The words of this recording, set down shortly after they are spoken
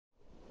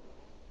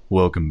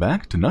Welcome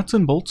back to Nuts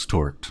and Bolts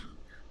Tort.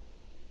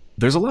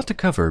 There's a lot to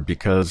cover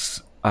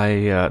because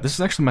this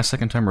is actually my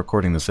second time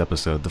recording this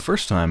episode. The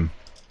first time,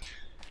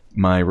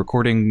 my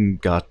recording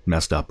got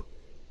messed up.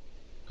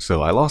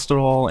 So I lost it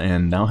all,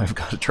 and now I've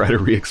got to try to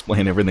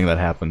re-explain everything that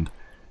happened.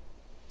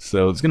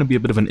 So it's going to be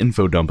a bit of an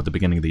info dump at the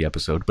beginning of the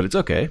episode, but it's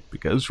okay,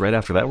 because right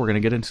after that we're going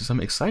to get into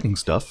some exciting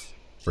stuff.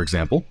 For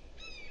example,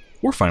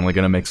 we're finally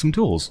going to make some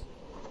tools.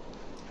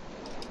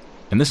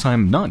 And this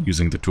time, not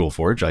using the tool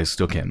forge. I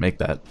still can't make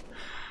that.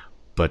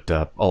 But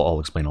I'll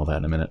explain all that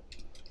in a minute.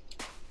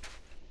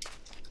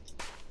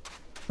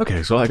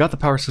 Okay, so I got the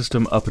power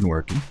system up and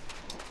working.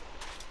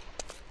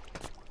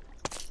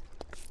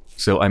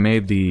 So I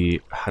made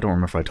the... I don't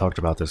remember if I talked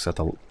about this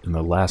in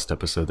the last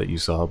episode that you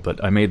saw,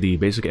 but I made the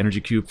basic energy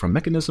cube from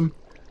Mechanism.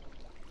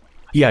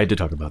 Yeah, I did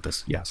talk about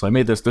this. Yeah, so I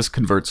made this. This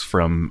converts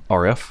from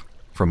RF,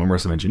 from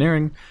Immersive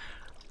Engineering,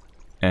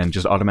 and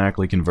just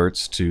automatically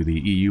converts to the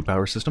EU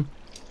power system.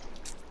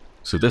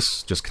 So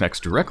this just connects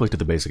directly to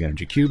the basic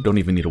energy cube. Don't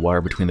even need a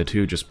wire between the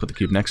two, just put the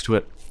cube next to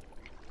it.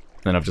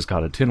 Then I've just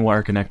got a tin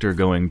wire connector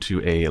going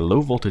to a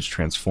low voltage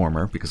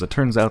transformer, because it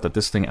turns out that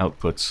this thing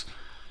outputs...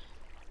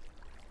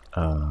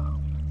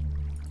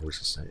 what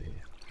does it say?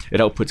 It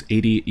outputs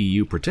 80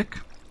 EU per tick,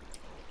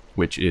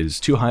 which is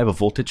too high of a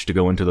voltage to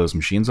go into those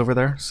machines over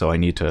there, so I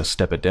need to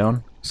step it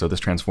down. So this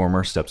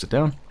transformer steps it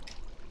down.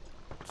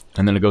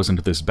 And then it goes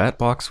into this bat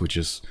box, which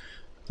is,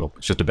 well,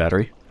 it's just a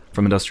battery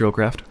from Industrial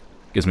Craft.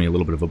 Gives me a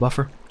little bit of a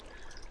buffer.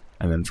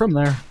 And then from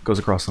there, goes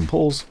across some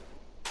poles,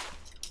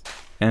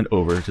 and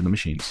over to the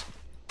machines.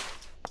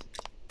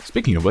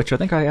 Speaking of which, I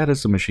think I added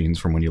some machines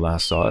from when you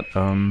last saw it.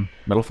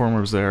 Metal former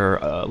was there,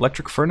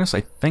 electric furnace, I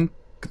think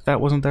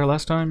that wasn't there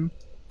last time.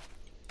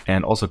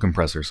 And also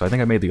compressor, so I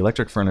think I made the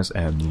electric furnace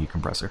and the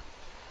compressor.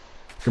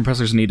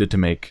 Compressors needed to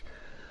make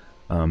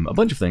a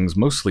bunch of things,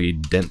 mostly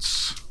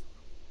dense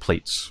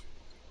plates.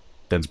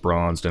 Dense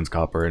bronze, dense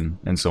copper,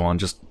 and so on.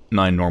 Just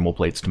 9 normal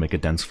plates to make a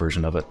dense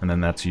version of it. And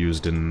then that's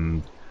used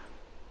in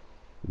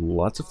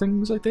lots of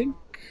things, I think?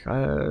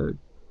 I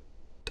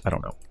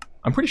don't know.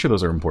 I'm pretty sure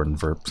those are important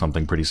for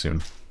something pretty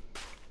soon.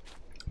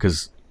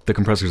 Because the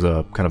compressor's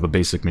kind of a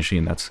basic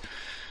machine that's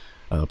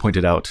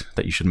pointed out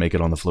that you should make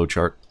it on the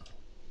flowchart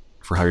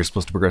for how you're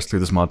supposed to progress through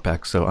this mod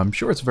pack, so I'm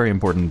sure it's very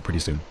important pretty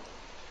soon.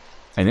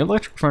 And the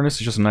electric furnace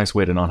is just a nice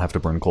way to not have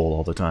to burn coal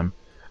all the time.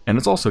 And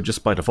it's also,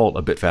 just by default,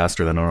 a bit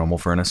faster than a normal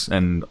furnace,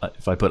 and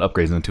if I put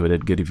upgrades into it,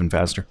 it'd get even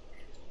faster.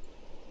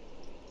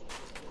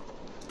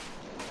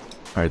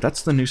 Alright,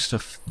 that's the new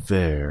stuff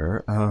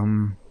there.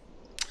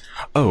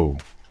 Oh,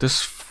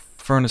 this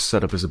furnace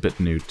setup is a bit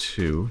new,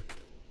 too.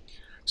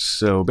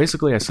 So,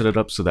 basically, I set it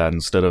up so that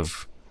instead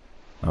of,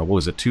 what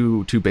was it,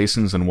 two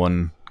basins and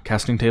 1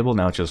 casting table,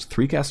 now it's just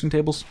 3 casting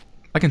tables.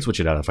 I can switch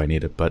it out if I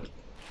need it, but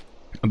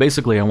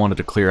basically I wanted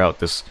to clear out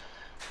this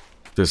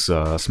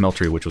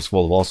smeltery, which was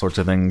full of all sorts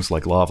of things,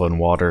 like lava and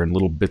water and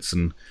little bits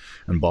and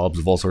bobs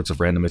of all sorts of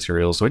random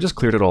materials. So I just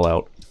cleared it all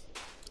out,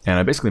 and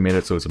I basically made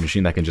it so it's a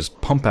machine that can just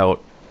pump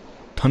out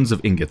tons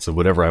of ingots of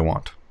whatever I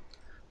want.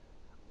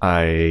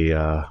 I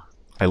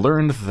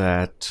learned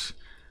that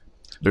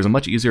there's a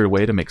much easier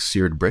way to make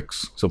seared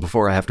bricks. So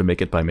before I have to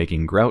make it by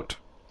making grout,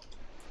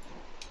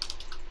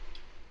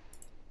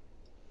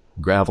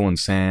 gravel and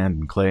sand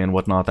and clay and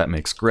whatnot, that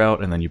makes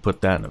grout, and then you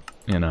put that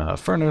in a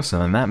furnace,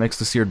 and then that makes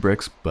the seared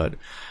bricks. But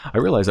I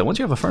realized that once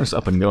you have a furnace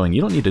up and going,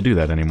 you don't need to do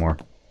that anymore.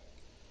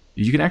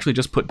 You can actually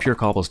just put pure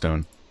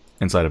cobblestone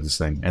inside of this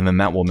thing, and then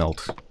that will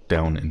melt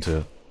down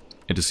into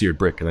seared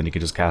brick, and then you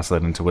can just cast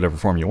that into whatever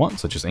form you want,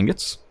 such as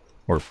ingots,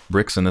 or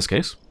bricks in this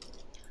case.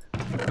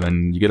 And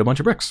then you get a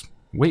bunch of bricks.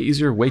 Way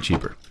easier, way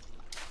cheaper.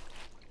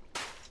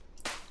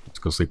 Let's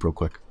go sleep real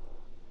quick.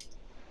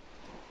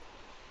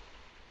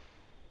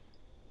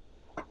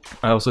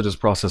 I also just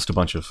processed a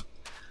bunch of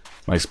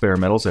my spare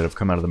metals that have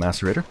come out of the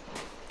macerator,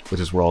 which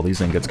is where all these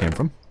ingots came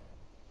from.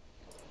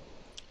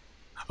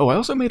 Oh, I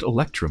also made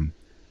electrum.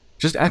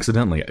 Just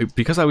accidentally,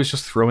 because I was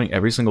just throwing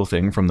every single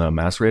thing from the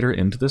macerator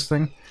into this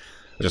thing,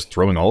 just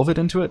throwing all of it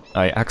into it,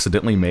 I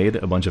accidentally made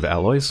a bunch of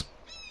alloys.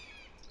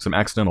 Some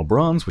accidental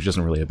bronze, which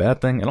isn't really a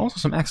bad thing, and also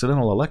some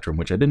accidental electrum,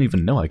 which I didn't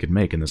even know I could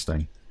make in this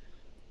thing.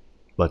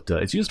 But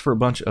it's used for a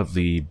bunch of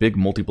the big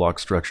multi-block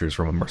structures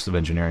from Immersive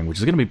Engineering, which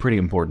is going to be pretty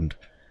important.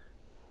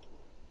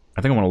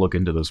 I think I want to look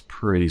into those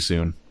pretty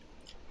soon.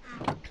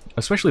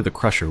 Especially the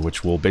Crusher,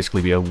 which will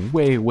basically be a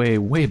way, way,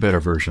 way better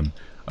version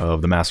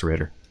of the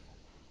Macerator.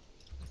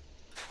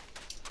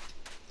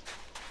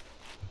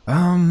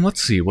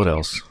 Let's see, what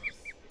else?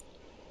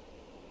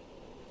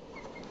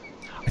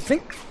 I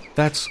think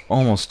that's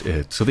almost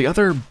it. So the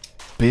other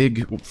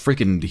big,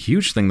 freaking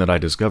huge thing that I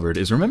discovered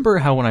is, remember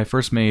how when I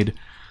first made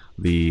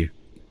the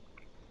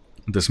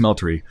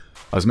smeltery,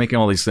 I was making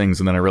all these things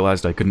and then I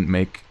realized I couldn't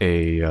make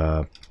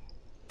a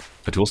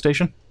tool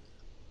station?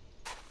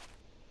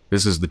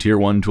 This is the tier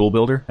 1 tool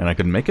builder, and I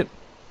couldn't make it.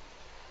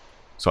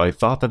 So I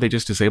thought that they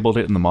just disabled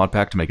it in the mod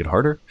pack to make it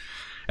harder,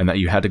 and that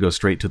you had to go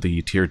straight to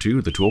the tier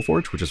 2, the tool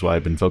forge, which is why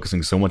I've been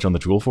focusing so much on the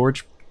tool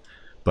forge.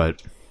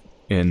 But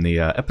in the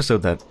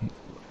episode that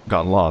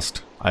got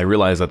lost, I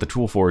realized that the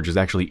tool forge is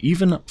actually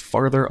even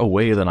farther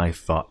away than I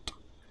thought.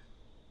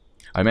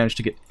 I managed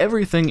to get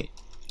everything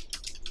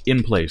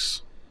in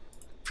place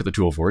for the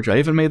tool forge. I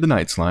even made the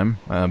night slime.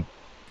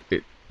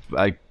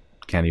 I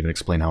can't even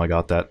explain how I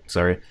got that.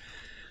 Sorry.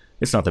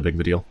 It's not that big of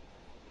a deal.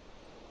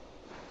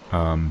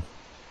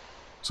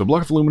 So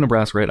block of aluminum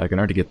brassite, I can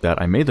already get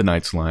that. I made the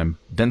night slime.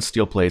 Dense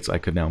steel plates I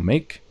could now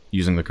make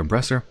using the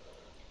compressor.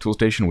 Tool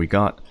station we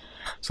got.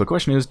 So the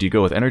question is, do you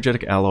go with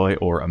energetic alloy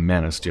or a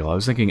mana steel? I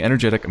was thinking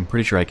energetic, I'm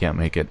pretty sure I can't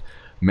make it.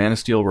 Mana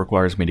steel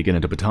requires me to get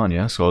into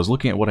Botania, so I was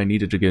looking at what I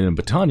needed to get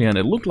into Botania, and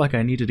it looked like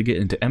I needed to get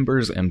into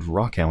Embers and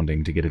Rock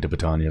Hounding to get into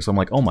Botania. So I'm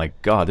like, oh my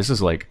god, this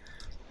is like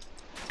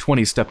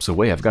 20 steps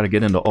away. I've got to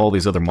get into all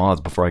these other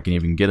mods before I can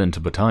even get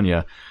into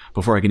Botania,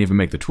 before I can even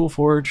make the tool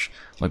forge.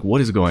 Like,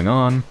 what is going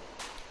on?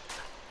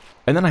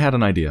 And then I had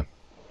an idea.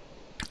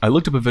 I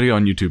looked up a video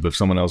on YouTube of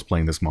someone else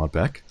playing this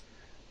Modpack,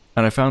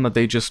 and I found that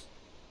they just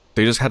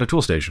had a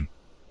tool station.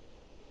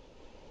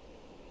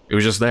 It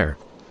was just there.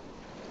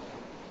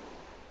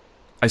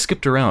 I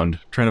skipped around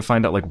trying to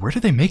find out, like, where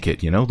did they make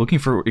it, you know? Looking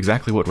for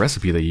exactly what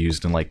recipe they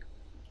used, and like,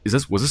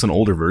 was this an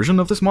older version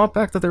of this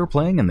Modpack that they were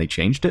playing and they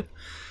changed it?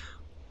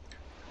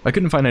 I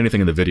couldn't find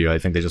anything in the video. I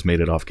think they just made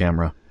it off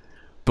camera.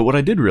 But what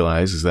I did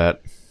realize is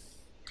that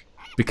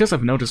because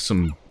I've noticed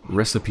some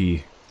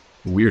recipe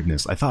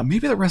weirdness, I thought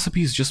maybe the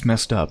recipe's just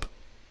messed up.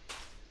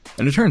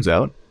 And it turns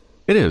out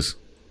it is.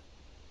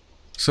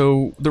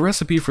 So the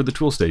recipe for the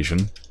tool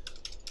station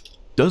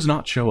does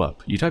not show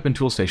up. You type in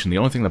tool station, the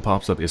only thing that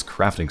pops up is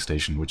crafting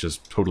station, which is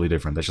totally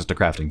different. That's just a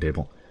crafting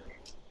table.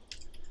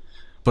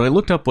 But I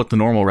looked up what the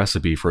normal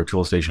recipe for a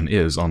tool station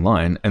is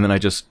online, and then I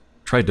just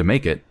tried to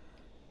make it,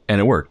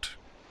 and it worked.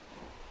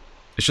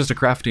 It's just a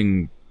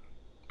crafting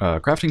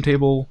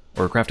table,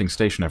 or a crafting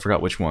station, I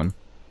forgot which one.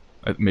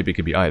 Maybe it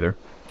could be either.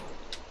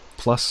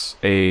 Plus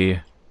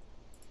a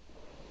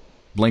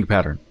blank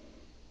pattern.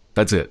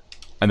 That's it.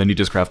 And then you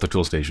just craft the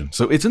tool station.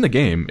 So it's in the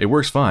game, it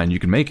works fine, you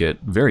can make it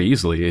very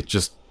easily, it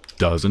just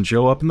doesn't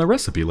show up in the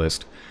recipe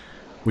list.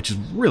 Which is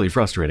really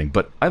frustrating,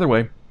 but either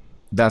way,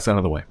 that's out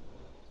of the way.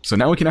 So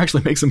now we can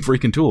actually make some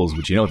freaking tools,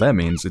 which you know what that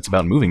means, it's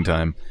about moving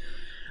time.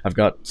 I've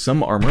got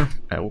some armor,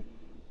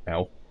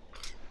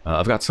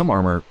 I've got some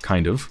armor,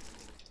 kind of,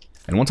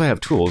 and once I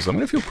have tools, I'm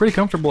going to feel pretty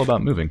comfortable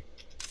about moving.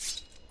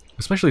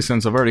 Especially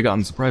since I've already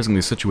gotten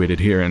surprisingly situated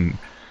here, and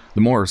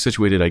the more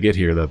situated I get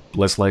here, the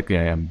less likely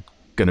I am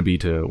going to be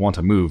to want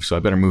to move, so I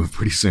better move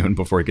pretty soon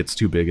before it gets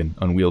too big and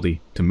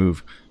unwieldy to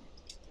move.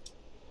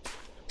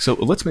 So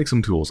let's make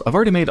some tools. I've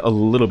already made a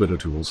little bit of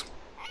tools,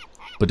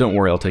 but don't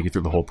worry, I'll take you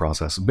through the whole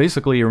process.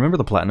 Basically, remember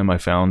the platinum I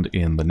found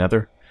in the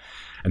Nether?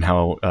 And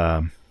how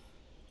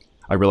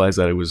I realized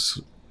that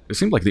it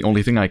seemed like the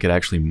only thing I could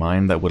actually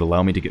mine that would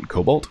allow me to get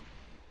cobalt.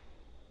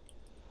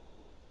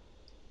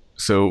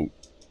 So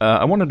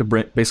I wanted to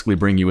basically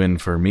bring you in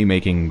for me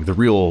making the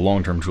real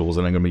long-term tools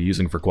that I'm going to be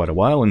using for quite a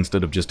while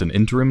instead of just an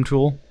interim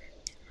tool.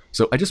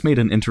 So I just made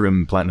an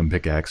interim platinum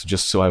pickaxe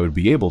just so I would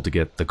be able to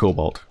get the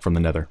cobalt from the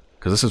Nether,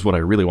 because this is what I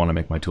really want to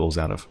make my tools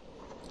out of.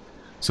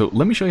 So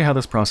let me show you how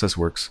this process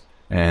works,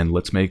 and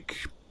let's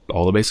make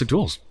all the basic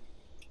tools.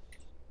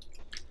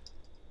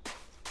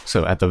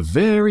 So at the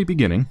very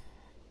beginning...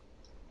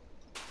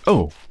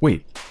 Oh,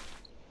 wait.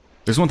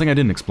 There's one thing I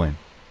didn't explain.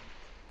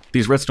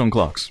 These redstone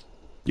clocks.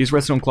 These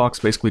redstone clocks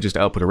basically just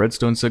output a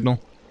redstone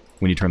signal.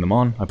 When you turn them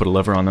on, I put a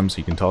lever on them so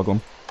you can toggle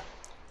them.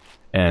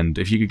 And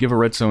if you could give a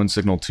redstone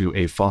signal to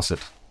a faucet,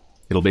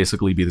 it'll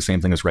basically be the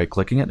same thing as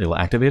right-clicking it. It'll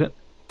activate it.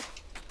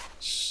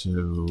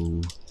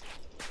 So...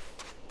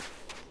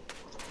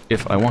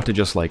 if I want to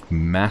just, like,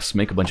 mass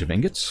make a bunch of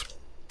ingots,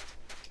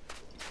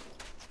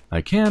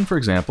 I can, for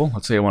example,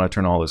 let's say I want to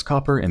turn all this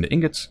copper into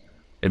ingots.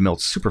 It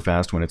melts super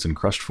fast when it's in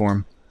crushed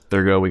form.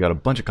 There we go, we got a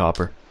bunch of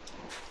copper.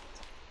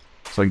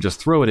 So I can just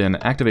throw it in,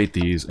 activate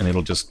these, and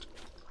it'll just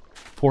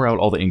pour out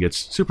all the ingots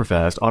super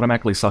fast,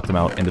 automatically suck them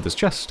out into this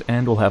chest,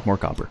 and we'll have more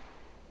copper.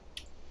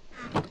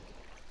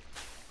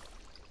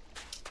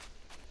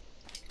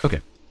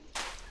 Okay.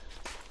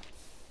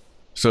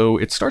 So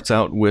it starts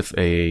out with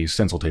a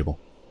stencil table.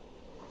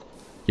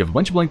 You have a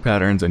bunch of blank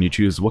patterns, and you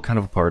choose what kind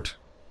of a part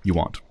you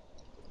want.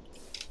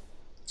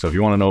 So if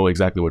you want to know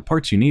exactly what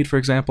parts you need, for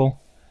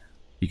example,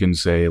 you can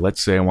say,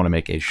 let's say I want to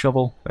make a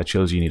shovel. That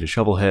shows you need a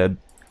shovel head,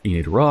 you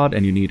need a rod,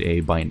 and you need a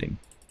binding.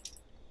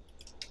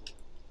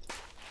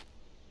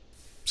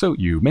 So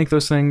you make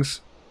those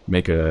things,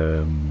 make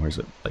a, where is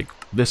it, like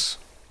this.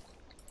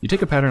 You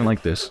take a pattern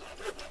like this.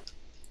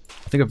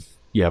 I think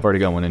I've already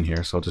got one in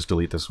here, so I'll just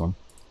delete this one.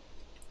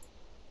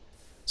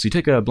 So you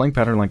take a blank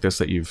pattern like this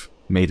that you've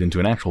made into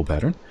an actual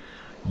pattern.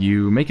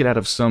 You make it out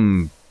of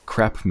some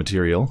crap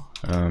material.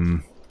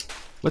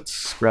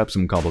 Let's grab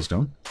some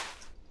cobblestone.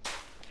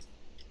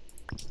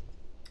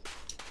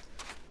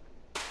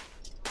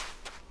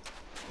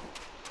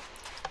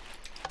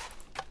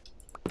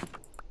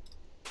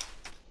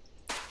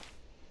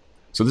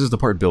 So this is the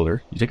part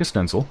builder. You take a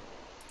stencil,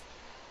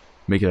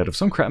 make it out of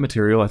some crap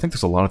material. I think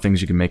there's a lot of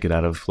things you can make it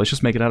out of. Let's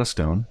just make it out of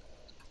stone.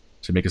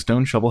 So make a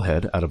stone shovel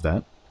head out of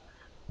that.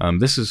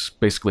 This is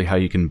basically how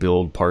you can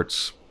build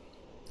parts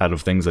out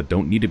of things that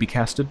don't need to be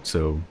casted,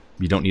 so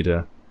you don't need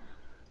to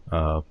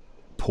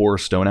pour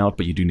stone out,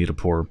 but you do need to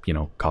pour, you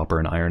know, copper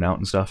and iron out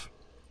and stuff.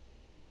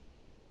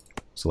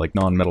 So like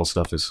non-metal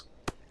stuff is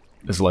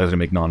allows you to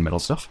make non-metal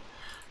stuff.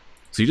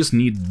 So you just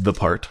need the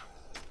part,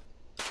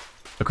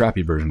 a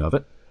crappy version of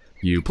it.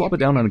 You plop it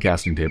down on a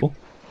casting table.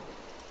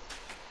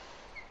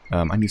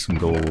 I need some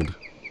gold.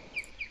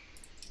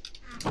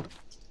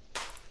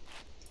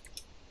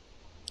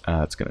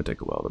 It's going to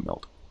take a while to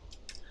melt.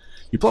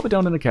 You plop it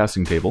down on a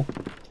casting table.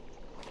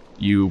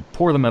 You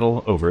pour the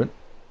metal over it.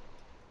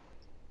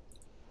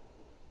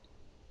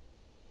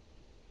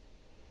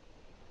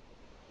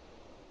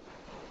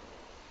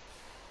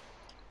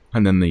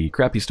 And then the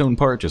crappy stone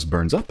part just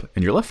burns up,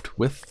 and you're left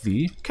with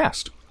the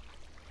cast.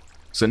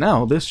 So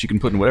now this you can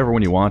put in whatever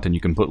one you want, and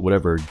you can pour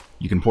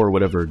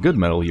whatever good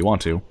metal you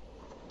want to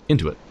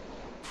into it.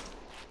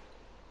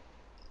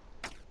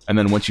 And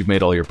then once you've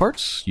made all your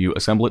parts, you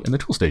assemble it in the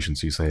tool station.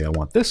 So you say, I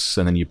want this,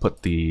 and then you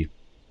put the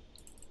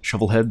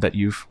shovel head that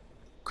you've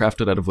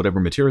crafted out of whatever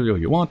material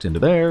you want into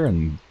there,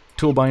 and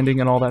tool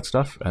binding and all that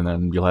stuff, and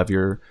then you'll have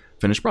your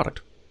finished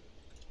product.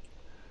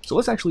 So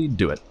let's actually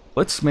do it.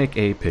 Let's make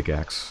a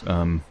pickaxe.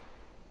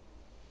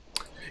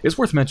 It's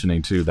worth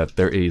mentioning, too, that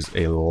there is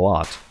a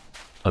lot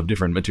of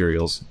different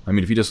materials. I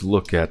mean, if you just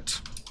look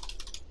at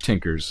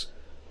Tinker's,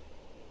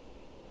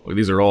 well,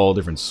 these are all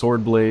different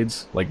sword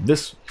blades. Like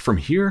this, from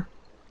here,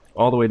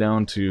 all the way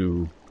down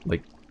to,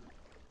 like,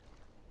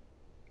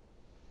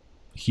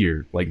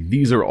 here. Like,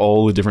 these are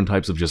all the different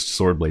types of just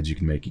sword blades you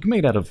can make. You can make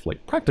it out of,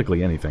 like,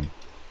 practically anything.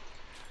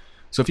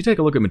 So if you take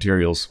a look at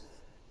materials,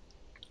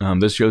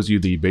 this shows you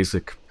the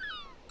basic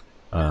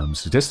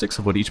statistics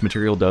of what each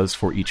material does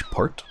for each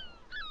part.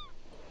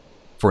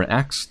 For an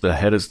axe, the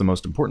head is the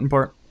most important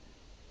part.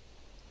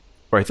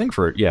 Or I think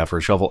for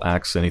a shovel,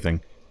 axe, anything,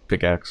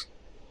 pickaxe.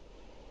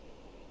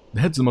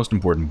 The head's the most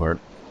important part,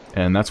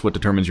 and that's what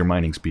determines your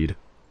mining speed.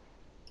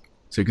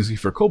 So you can see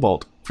for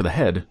cobalt, for the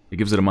head, it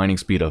gives it a mining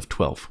speed of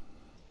 12.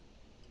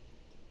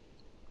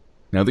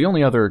 Now the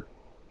only other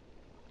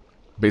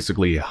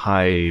basically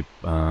high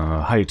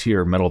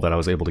tier metal that I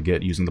was able to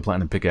get using the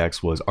platinum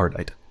pickaxe was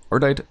ardite.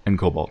 Ardite and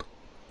cobalt.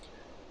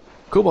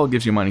 Cobalt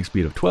gives you a mining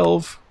speed of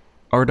 12.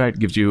 Ardite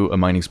gives you a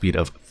mining speed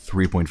of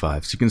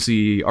 3.5. So you can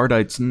see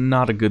ardite's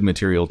not a good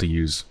material to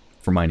use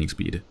for mining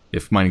speed,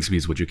 if mining speed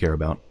is what you care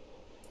about.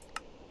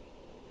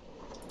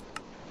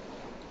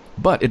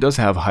 But it does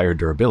have higher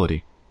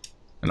durability.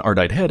 An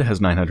ardite head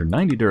has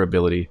 990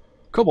 durability,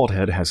 cobalt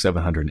head has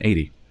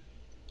 780.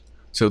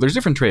 So there's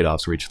different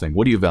trade-offs for each thing.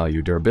 What do you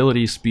value?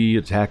 Durability, speed,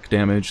 attack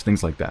damage,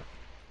 things like that.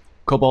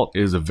 Cobalt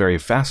is a very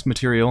fast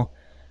material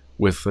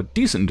with a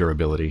decent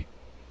durability,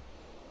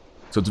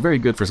 so it's very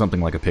good for something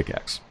like a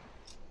pickaxe.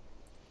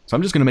 So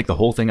I'm just going to make the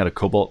whole thing out of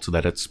cobalt so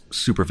that it's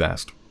super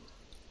fast.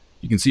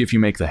 You can see if you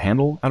make the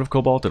handle out of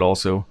cobalt, it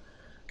also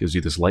gives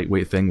you this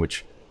lightweight thing,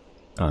 which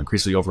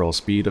increases the overall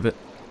speed of it.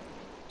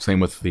 Same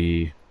with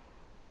the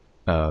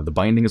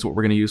binding is what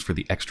we're going to use for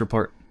the extra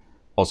part.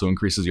 Also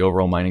increases the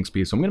overall mining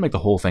speed, so I'm going to make the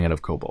whole thing out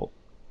of cobalt.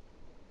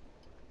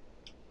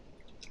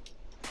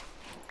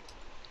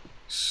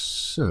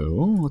 So,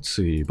 let's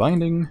see,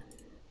 binding,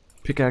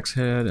 pickaxe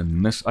head,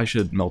 and this, I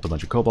should melt a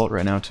bunch of cobalt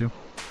right now too.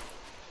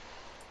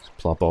 Just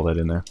plop all that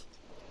in there.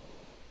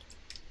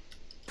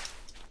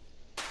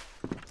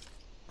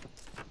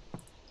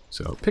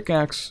 So,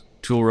 pickaxe,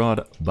 tool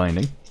rod,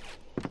 binding.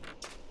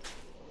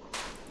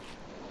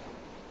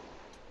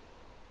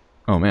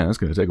 Oh man, that's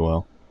going to take a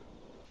while.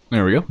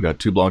 There we go, we got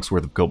 2 blocks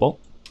worth of cobalt.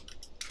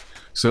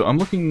 So I'm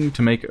looking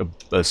to make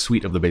a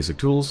suite of the basic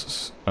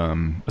tools.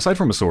 Aside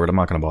from a sword, I'm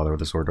not going to bother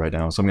with a sword right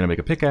now. So I'm going to make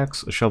a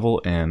pickaxe, a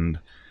shovel, and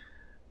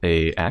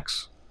a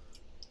axe.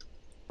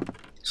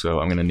 So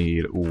I'm going to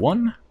need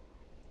 1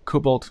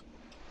 cobalt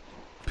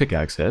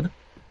pickaxe head.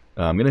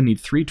 I'm going to need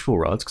 3 tool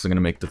rods, because I'm going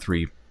to make the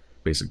 3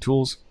 basic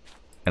tools.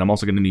 And I'm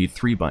also going to need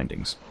 3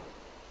 bindings.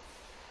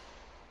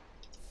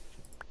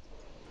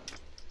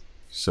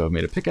 So I've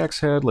made a pickaxe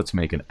head, let's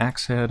make an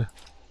axe head.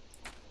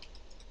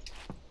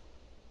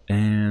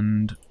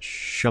 And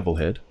shovel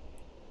head.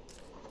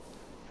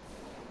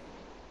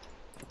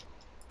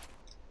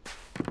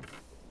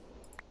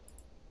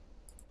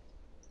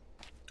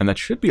 And that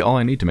should be all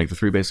I need to make the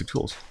 3 basic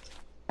tools.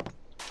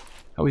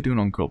 How are we doing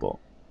on cobalt?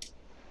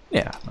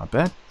 Yeah, not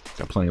bad.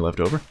 Got plenty left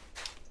over.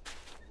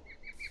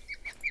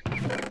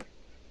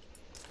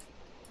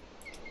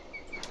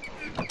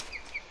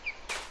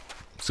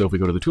 So if we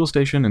go to the tool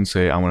station and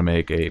say I want to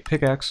make a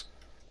pickaxe,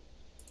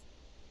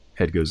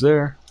 head goes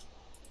there.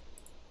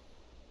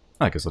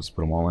 I guess let's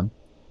put them all in.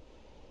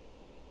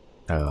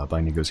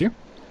 Binding goes here.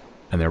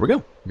 And there we go.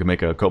 We can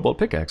make a cobalt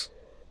pickaxe.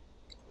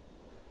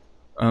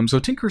 So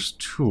Tinker's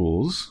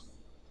Tools,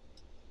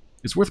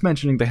 it's worth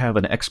mentioning they have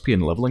an XP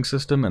and leveling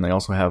system, and they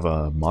also have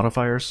a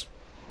modifiers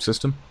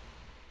system.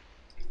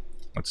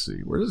 Let's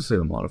see, where does it say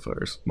the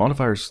modifiers?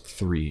 Modifiers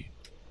 3.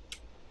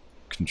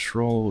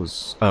 Control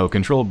is... Oh,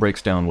 control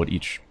breaks down what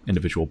each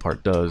individual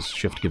part does.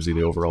 Shift gives you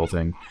the overall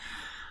thing.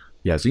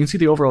 Yeah, so you can see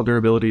the overall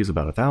durability is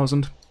about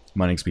 1,000.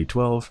 Mining speed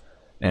 12.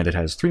 and it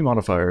has 3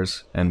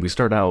 modifiers, and we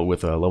start out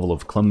with a level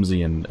of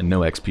clumsy and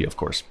no XP, of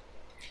course.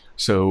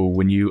 So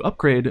when you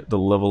upgrade the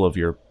level of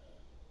your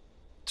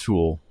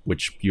tool,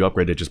 which you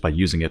upgrade it just by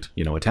using it,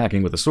 you know,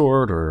 attacking with a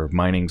sword or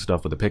mining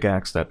stuff with a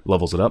pickaxe, that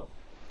levels it up.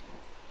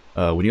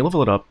 When you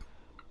level it up,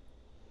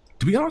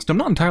 to be honest, I'm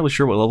not entirely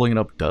sure what leveling it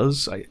up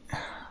does.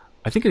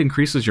 I think it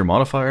increases your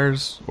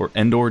modifiers,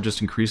 or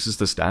just increases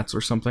the stats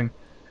or something.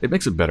 It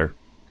makes it better.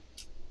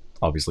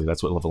 Obviously,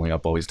 that's what leveling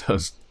up always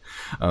does.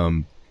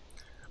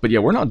 But yeah,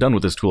 we're not done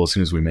with this tool as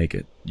soon as we make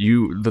it.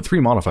 The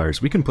 3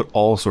 modifiers, we can put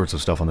all sorts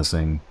of stuff on this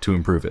thing to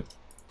improve it.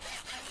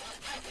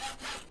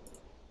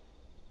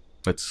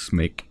 Let's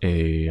make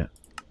a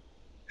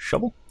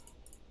shovel.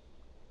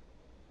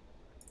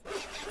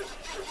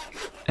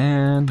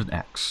 And an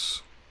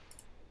axe.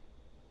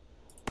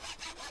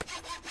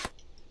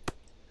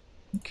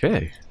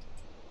 Okay.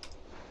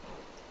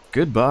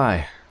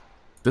 Goodbye.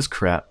 This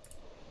crap,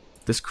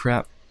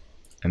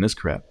 and this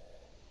crap.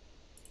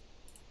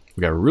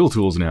 We got real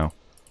tools now.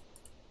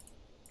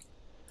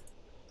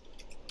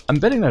 I'm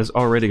betting that it's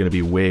already going to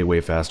be way,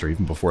 way faster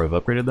even before I've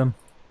upgraded them.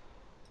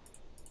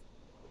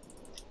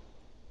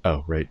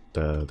 Oh, right,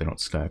 they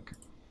don't stack.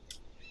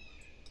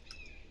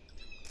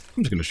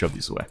 I'm just going to shove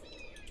these away.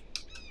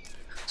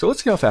 So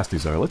let's see how fast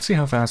these are. Let's see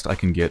how fast I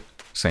can get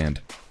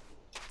sand.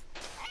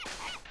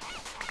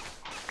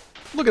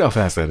 Look at how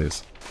fast that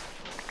is.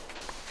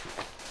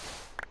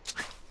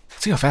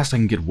 Let's see how fast I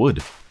can get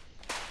wood.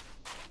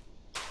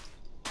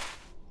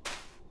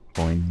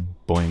 Boing,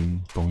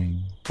 boing,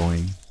 boing,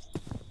 boing.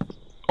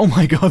 Oh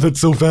my god,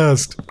 that's so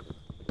fast!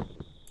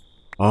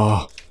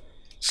 Oh,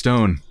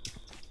 stone.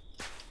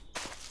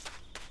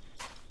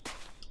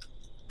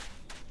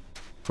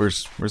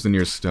 Where's the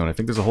nearest stone? I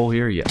think there's a hole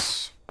here.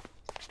 Yes.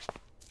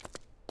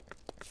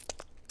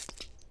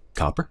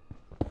 Copper.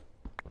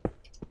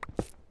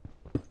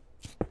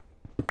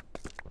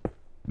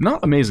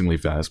 Not amazingly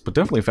fast, but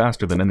definitely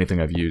faster than anything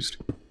I've used.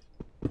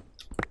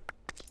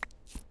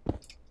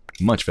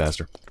 Much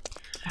faster.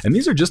 And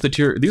these are just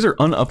these are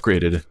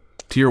unupgraded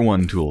tier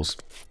 1 tools.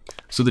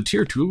 So the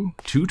tier 2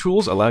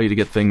 tools allow you to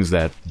get things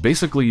that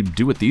basically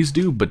do what these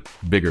do, but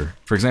bigger.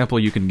 For example,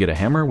 you can get a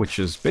hammer, which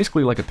is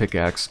basically like a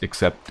pickaxe,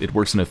 except it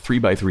works in a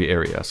 3x3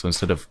 area. So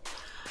instead of,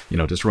 you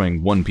know,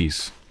 destroying 1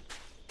 piece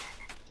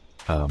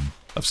of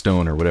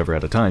stone or whatever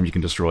at a time, you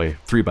can destroy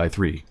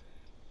 3x3.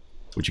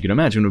 Which you can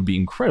imagine would be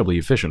incredibly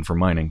efficient for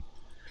mining.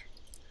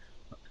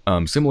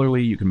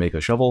 Similarly, you can make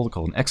a shovel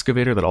called an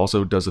excavator that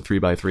also does a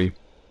 3x3.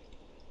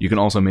 You can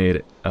also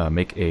make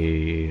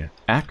a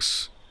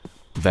axe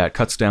that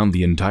cuts down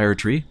the entire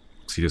tree.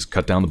 So you just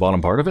cut down the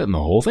bottom part of it and the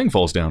whole thing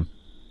falls down.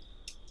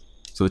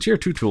 So the tier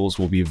 2 tools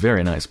will be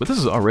very nice, but this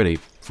is already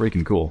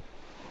freaking cool.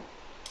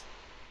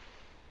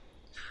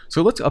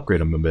 So let's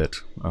upgrade them a bit.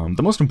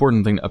 The most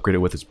important thing to upgrade it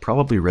with is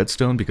probably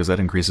redstone, because that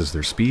increases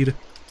their speed.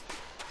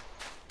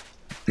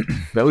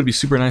 That would be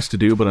super nice to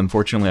do, but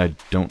unfortunately I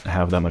don't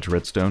have that much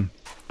redstone.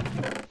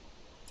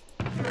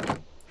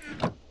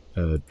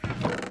 Do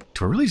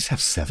I really just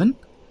have 7?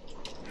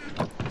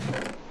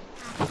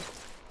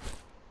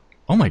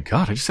 Oh my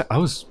god, I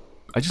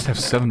just have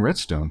 7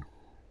 redstone.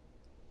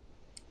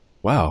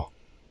 Wow.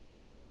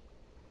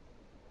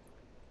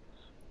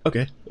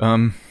 Okay,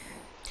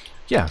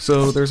 yeah,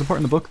 so there's a part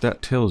in the book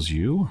that tells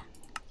you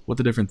what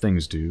the different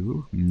things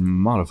do.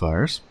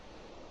 Modifiers.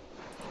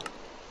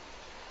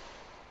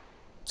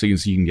 So you can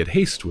see you can get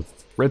haste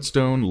with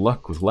redstone,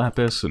 luck with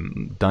lapis,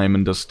 and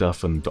diamond does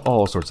stuff, and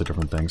all sorts of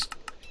different things.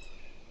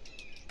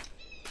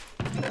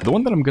 The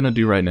one that I'm gonna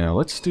do right now,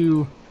 let's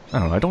do... I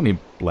don't know, I don't need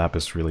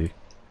lapis really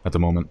at the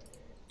moment.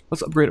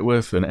 Let's upgrade it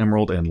with an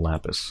emerald and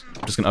lapis.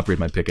 I'm just gonna upgrade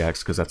my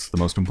pickaxe because that's the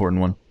most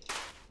important one.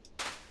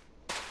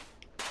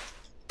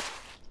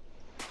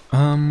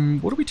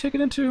 What are we taking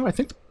into? I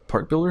think the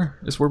part builder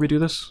is where we do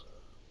this,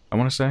 I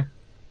want to say.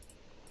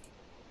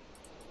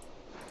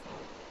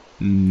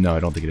 No,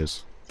 I don't think it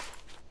is.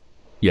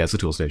 Yeah, it's the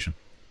tool station.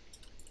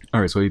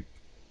 Alright, so we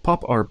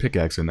pop our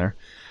pickaxe in there,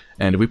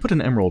 and if we put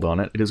an emerald on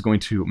it, it is going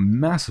to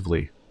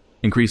massively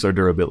increase our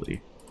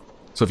durability.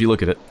 So if you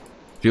look at it,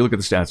 if you look at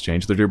the stats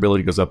change, the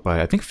durability goes up by,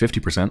 I think,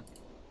 50%.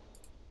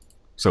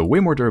 So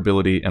way more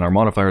durability, and our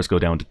modifiers go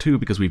down to 2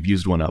 because we've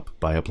used one up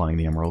by applying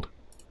the emerald.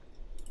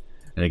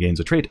 And it gains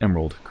a trait,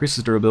 emerald.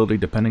 Increases durability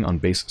depending on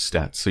base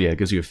stats. So yeah, it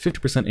gives you a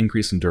 50%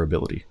 increase in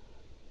durability.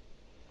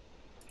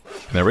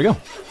 And there we go.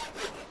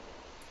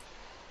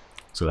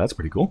 So that's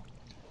pretty cool.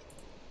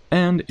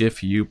 And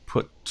if you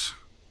put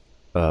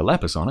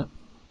lapis on it,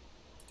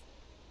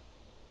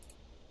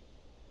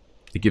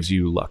 it gives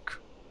you luck.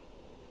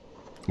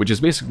 Which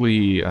is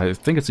basically, I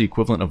think it's the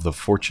equivalent of the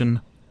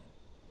fortune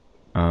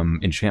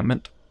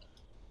enchantment.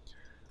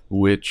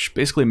 Which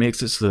basically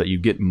makes it so that you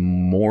get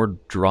more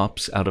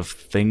drops out of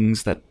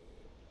things that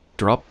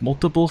drop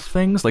multiple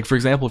things. Like, for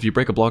example, if you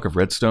break a block of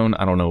redstone,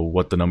 I don't know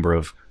what the number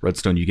of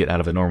redstone you get out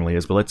of it normally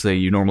is, but let's say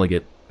you normally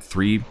get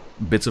 3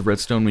 bits of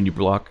redstone when you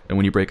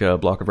break a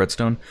block of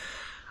redstone.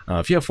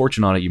 If you have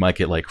fortune on it, you might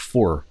get like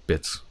 4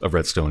 bits of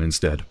redstone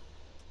instead.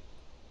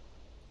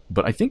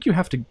 But I think you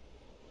have to...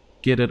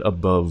 get it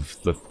above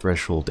the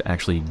threshold to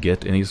actually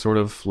get any sort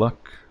of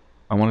luck,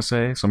 I want to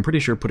say. So I'm pretty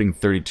sure putting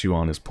 32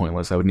 on is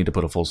pointless. I would need to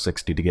put a full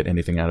 60 to get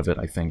anything out of it,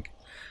 I think.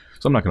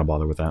 So I'm not going to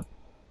bother with that.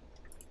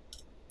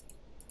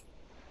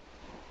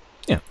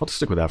 Yeah, I'll just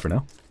stick with that for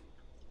now.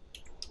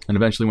 And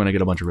eventually when I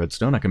get a bunch of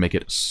redstone, I can make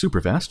it super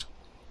fast.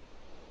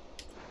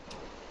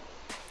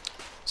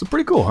 So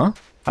pretty cool, huh?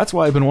 That's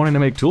why I've been wanting to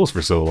make tools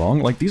for so long.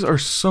 Like, these are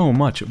so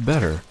much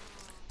better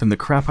than the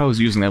crap I was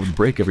using that would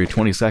break every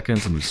 20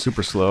 seconds and was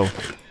super slow.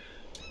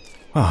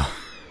 Ah,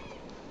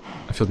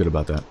 I feel good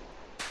about that.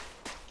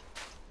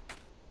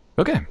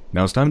 Okay,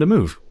 now it's time to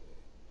move.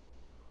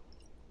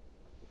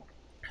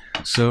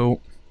 So,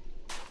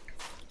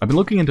 I've been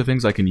looking into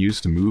things I can use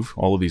to move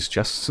all of these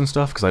chests and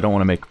stuff, because I don't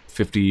want to make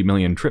 50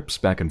 million trips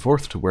back and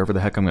forth to wherever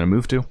the heck I'm going to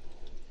move to.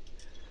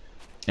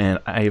 And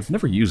I've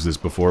never used this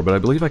before, but I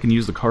believe I can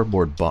use the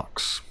cardboard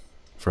box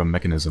from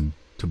Mechanism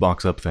to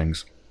box up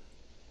things,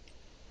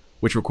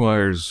 which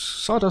requires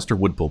sawdust or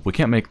wood pulp. We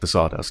can't make the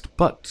sawdust,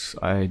 but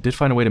I did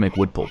find a way to make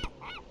wood pulp.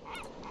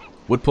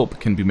 Wood pulp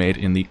can be made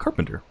in the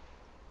carpenter.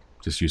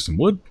 Just use some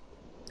wood,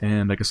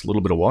 and I guess a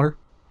little bit of water,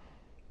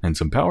 and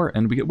some power,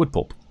 and we get wood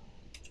pulp.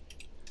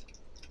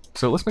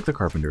 So let's make the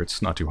carpenter.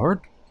 It's not too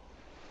hard.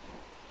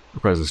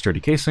 Requires a sturdy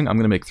casing. I'm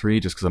going to make 3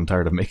 just because I'm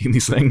tired of making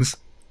these things.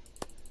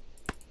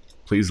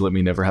 Please let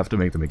me never have to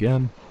make them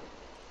again.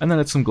 And then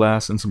it's some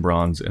glass and some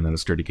bronze, and then a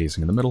sturdy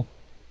casing in the middle.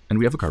 And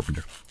we have a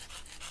carpenter.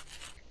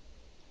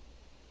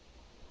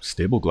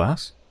 Stable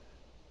glass?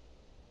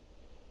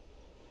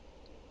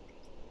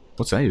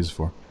 What's that used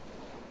for?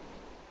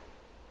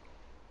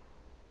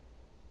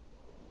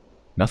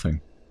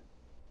 Nothing.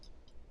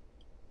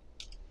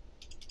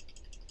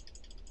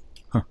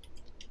 Huh.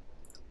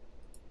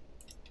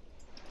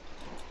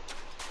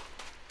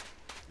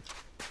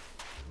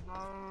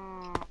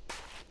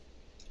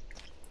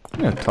 I'm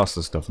gonna toss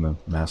this stuff in the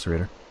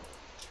macerator.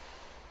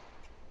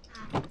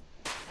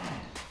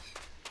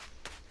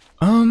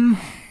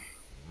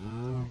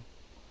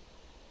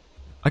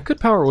 I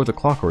could power it with a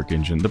clockwork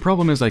engine. The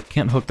problem is I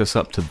can't hook this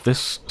up to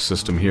this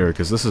system here,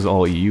 because this is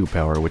all EU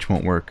power, which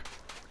won't work.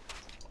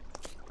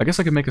 I guess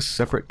I could make a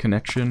separate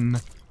connection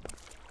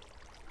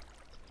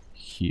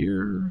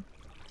here.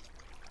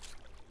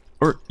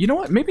 Or, you know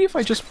what? Maybe if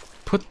I just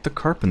put the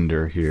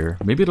carpenter here,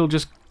 maybe it'll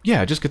just...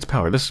 Yeah, it just gets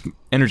power. This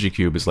energy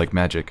cube is like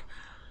magic.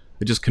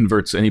 It just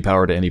converts any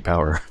power to any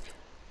power.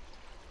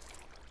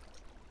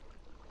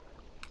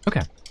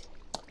 Okay.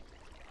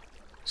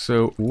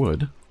 So,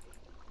 wood.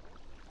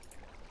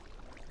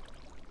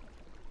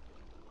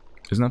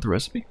 Isn't that the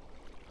recipe?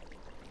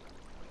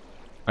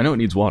 I know it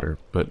needs water,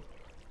 but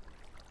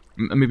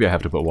maybe I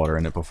have to put water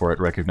in it before it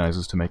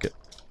recognizes to make it.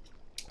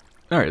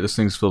 Alright, this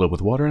thing's filled up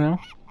with water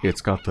now.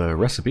 It's got the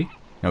recipe.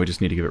 Now we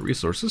just need to give it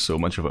resources, so a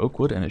bunch of oak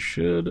wood, and it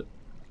should...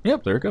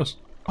 Yep, there it goes.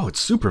 Oh,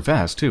 it's super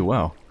fast, too,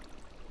 wow.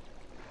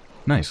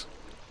 Nice.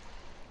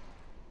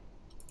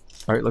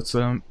 Alright, let's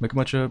make a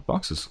bunch of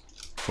boxes.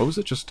 What was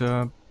it, just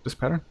this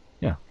pattern?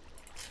 Yeah.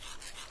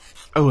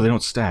 Oh, they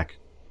don't stack.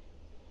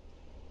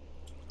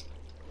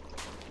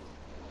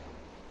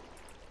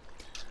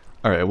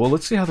 Alright, well,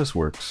 let's see how this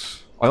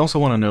works. I also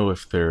want to know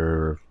if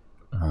they're,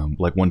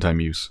 like, one-time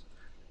use.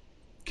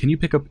 Can you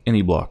pick up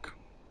any block?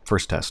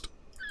 First test.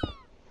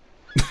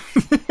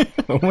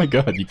 Oh my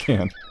god, you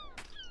can.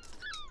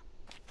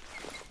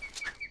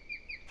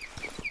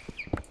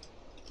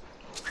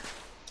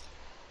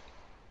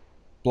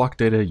 Block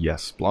data,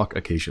 yes. Block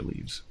acacia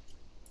leaves.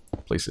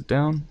 Place it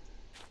down.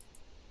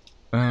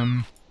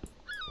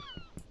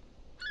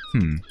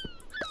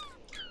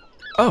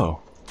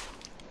 Oh!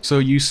 So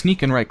you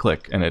sneak and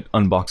right-click, and it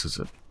unboxes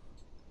it.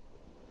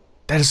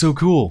 That is so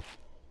cool!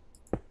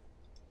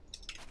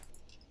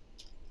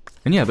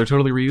 And yeah, they're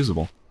totally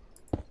reusable.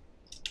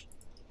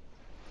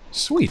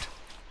 Sweet!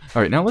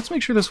 Alright, now let's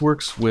make sure this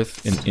works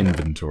with an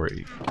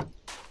inventory.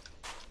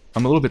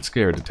 I'm a little bit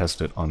scared to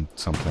test it on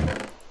something.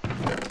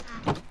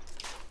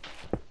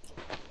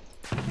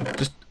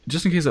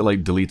 Just in case it,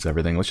 like, deletes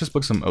everything, let's just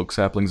put some oak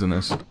saplings in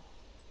this.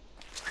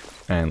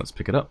 And let's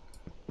pick it up.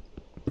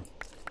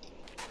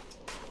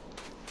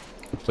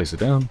 Place it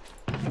down.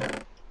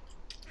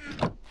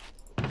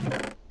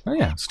 Oh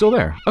yeah, it's still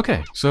there.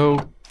 Okay,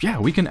 so yeah,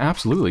 we can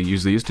absolutely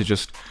use these to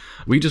just...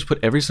 We just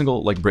put every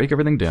single, like, break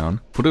everything down,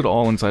 put it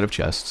all inside of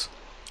chests,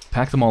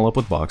 pack them all up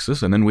with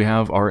boxes, and then we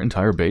have our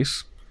entire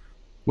base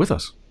with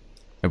us.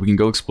 And we can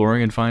go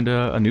exploring and find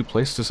a new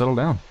place to settle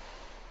down.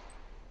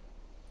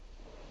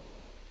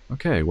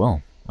 Okay,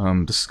 well,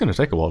 this is going to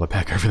take a while to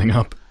pack everything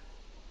up.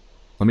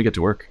 Let me get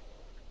to work.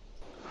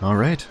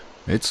 Alright,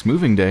 it's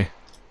moving day.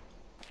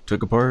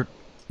 Took apart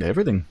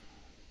everything.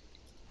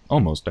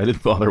 Almost. I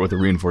didn't bother with the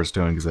reinforced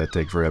stone because that'd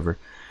take forever.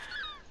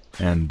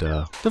 And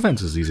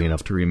defense is easy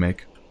enough to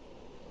remake.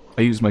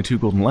 I used my 2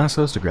 golden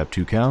lassos to grab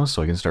 2 cows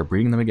so I can start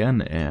breeding them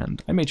again,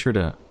 and I made sure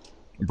to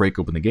break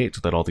open the gate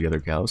so that all the other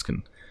cows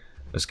can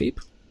escape.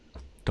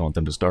 Don't want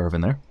them to starve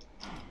in there.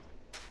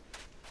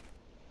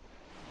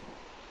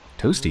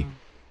 Toasty.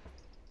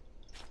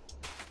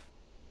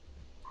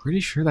 Pretty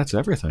sure that's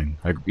everything.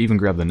 I even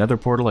grabbed the nether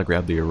portal, I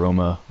grabbed the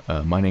aroma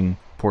mining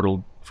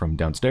portal from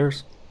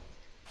downstairs.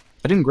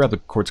 I didn't grab the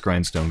quartz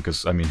grindstone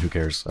because, I mean, who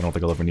cares? I don't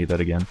think I'll ever need that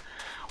again.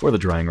 Or the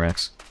drying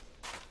racks.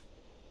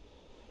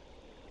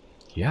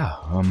 Yeah,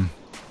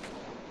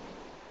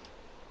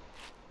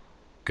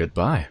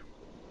 goodbye.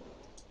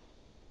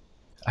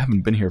 I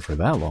haven't been here for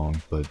that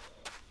long, but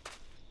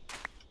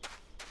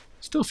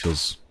still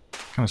feels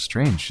kind of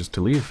strange just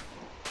to leave.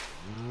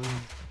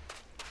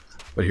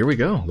 But here we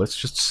go. Let's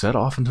just set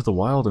off into the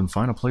wild and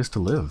find a place to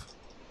live.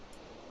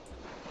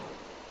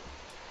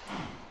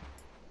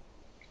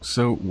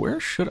 So,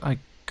 where should I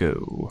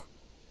go?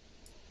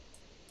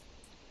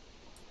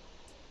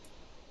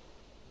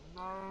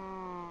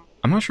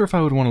 I'm not sure if I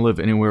would want to live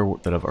anywhere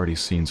that I've already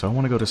seen, so I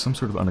want to go to some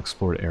sort of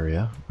unexplored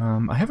area.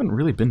 I haven't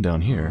really been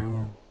down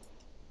here.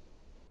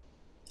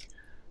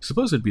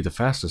 Suppose it'd be the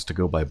fastest to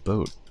go by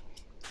boat.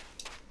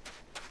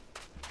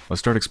 Let's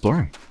start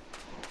exploring.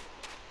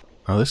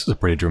 Oh, this is a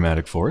pretty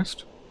dramatic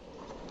forest.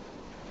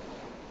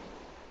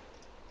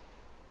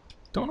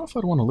 Don't know if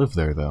I'd want to live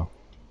there, though.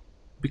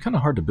 It'd be kind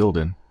of hard to build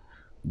in.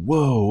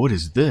 Whoa, what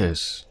is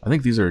this? I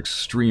think these are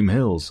extreme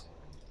hills.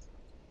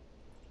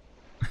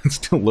 It's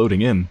still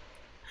loading in.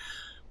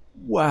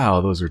 Wow,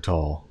 those are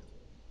tall.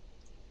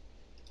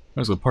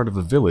 There's a part of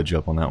a village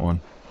up on that one.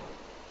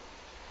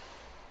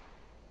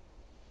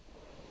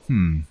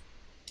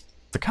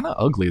 They're kind of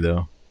ugly,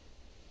 though.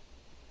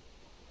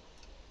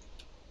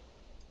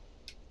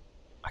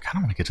 I kind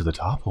of want to get to the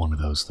top of one of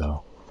those,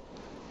 though.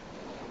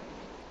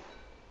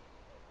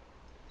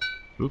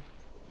 Oop.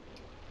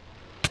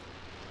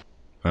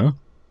 Huh?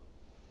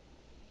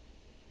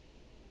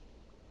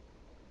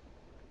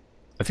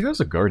 I think that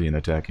was a guardian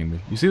attacking me.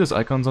 You see those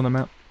icons on the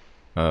map?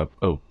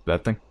 Oh,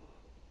 that thing?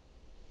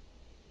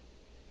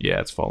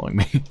 Yeah, it's following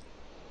me.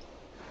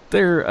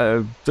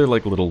 They're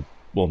like little,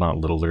 well, not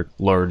little, they're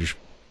large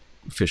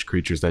fish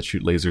creatures that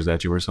shoot lasers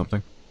at you or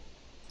something.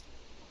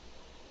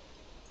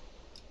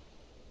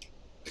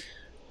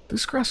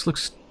 This grass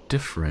looks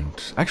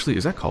different. Actually,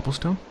 is that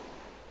cobblestone?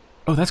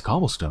 Oh, that's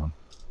cobblestone.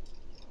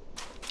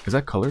 Is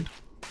that colored?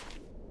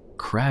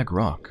 Crag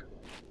rock.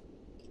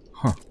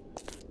 Huh.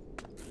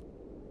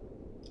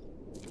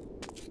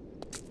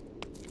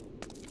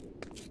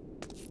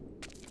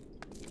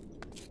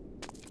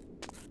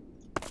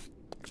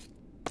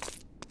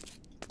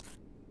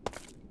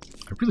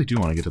 I really do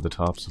want to get to the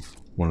tops of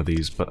one of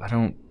these, but I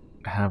don't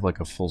have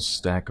like a full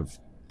stack of...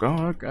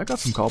 Oh, I got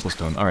some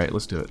cobblestone. Alright,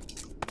 let's do it.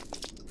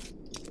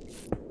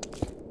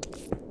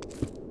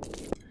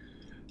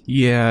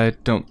 Yeah, I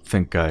don't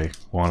think I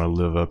want to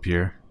live up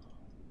here.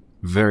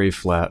 Very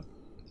flat.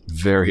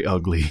 Very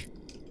ugly.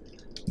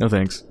 No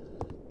thanks.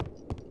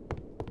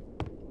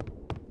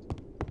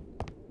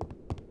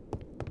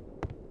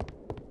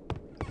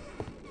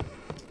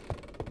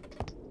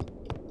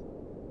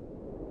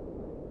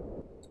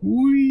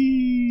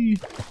 Whee!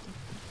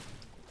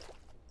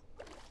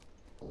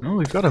 Oh,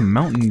 we've got a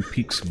mountain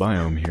peaks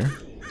biome here.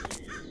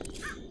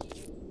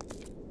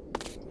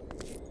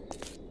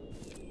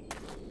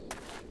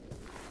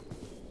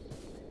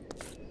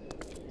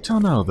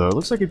 Don't know though, it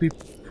looks like it'd be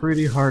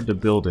pretty hard to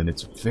build in.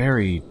 It's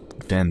very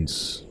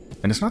dense.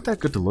 And it's not that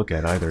good to look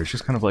at either, it's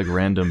just kind of like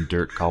random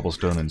dirt,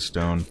 cobblestone, and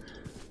stone.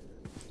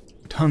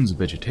 Tons of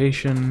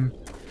vegetation,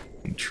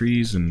 and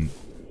trees, and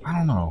I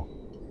don't know.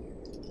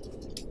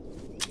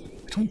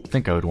 I don't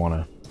think I would want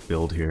to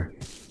build here.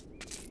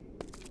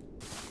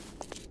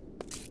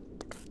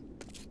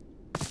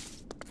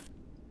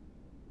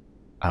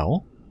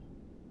 Owl?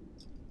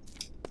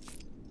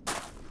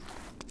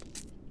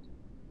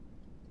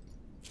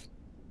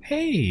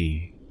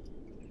 Hey!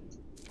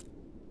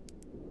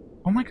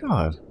 Oh my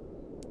god.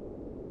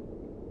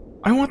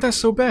 I want that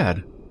so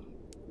bad.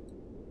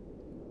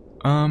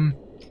 I'm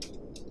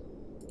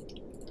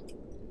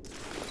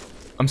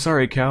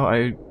sorry, cow.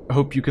 I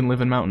hope you can live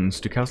in mountains.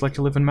 Do cows like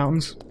to live in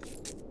mountains?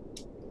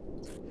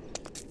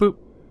 Boop.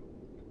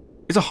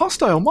 It's a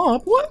hostile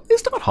mob? What?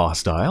 It's not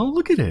hostile.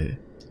 Look at it.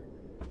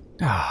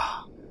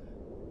 Ah.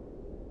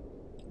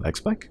 Lag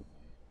spike?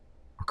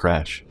 Or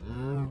crash?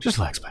 Just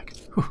lag spike.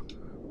 Whew.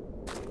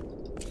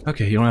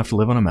 Okay, you don't have to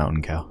live on a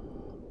mountain, cow.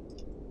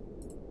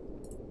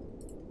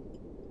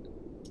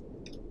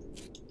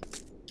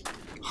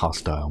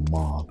 Hostile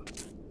mob.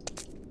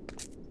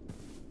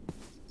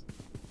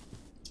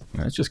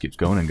 It just keeps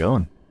going and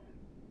going.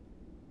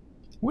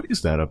 What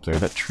is that up there?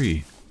 That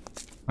tree?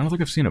 I don't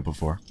think I've seen it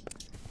before.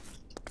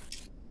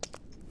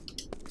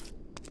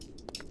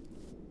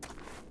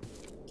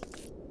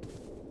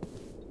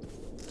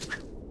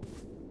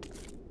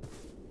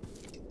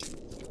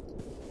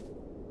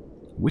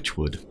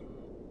 Witchwood.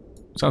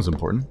 Sounds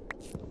important.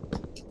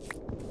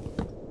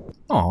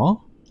 Aw,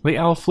 the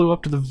owl flew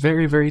up to the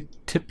very, very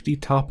tippity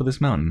top of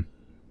this mountain.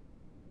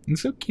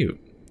 It's so cute.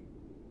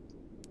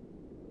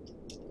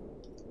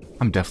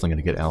 I'm definitely going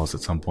to get owls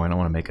at some point. I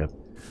want to make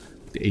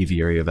the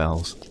aviary of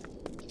owls.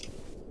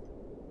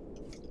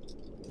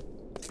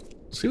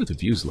 See what the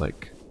view's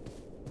like.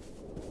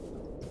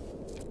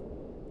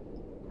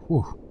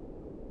 Whew.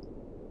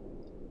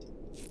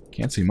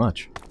 Can't see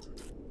much.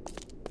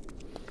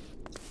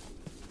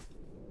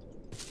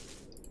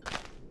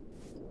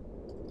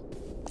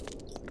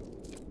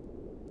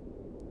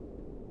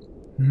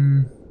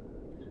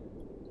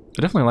 I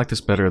definitely like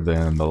this better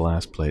than the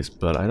last place,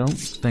 but I don't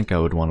think I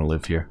would want to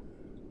live here.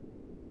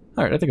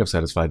 Alright, I think I've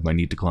satisfied my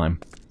need to climb.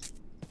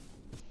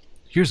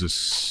 Here's a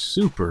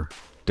super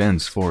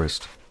dense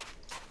forest.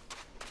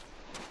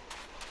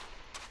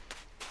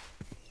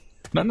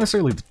 Not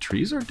necessarily the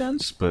trees are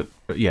dense, but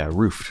yeah,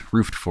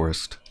 roofed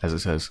forest, as it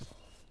says.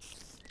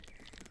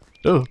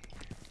 Oh!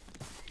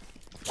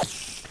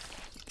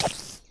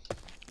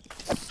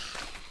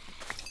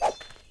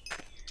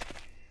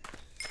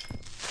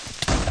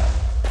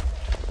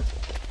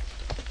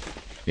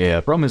 Yeah,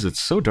 the problem is it's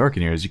so dark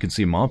in here, as you can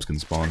see, mobs can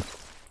spawn.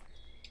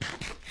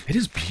 It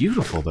is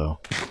beautiful, though.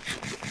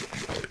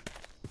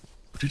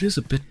 But it is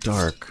a bit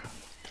dark.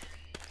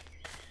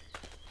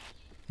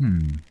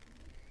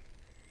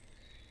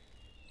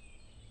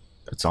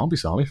 That zombie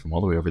saw me from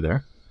all the way over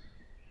there.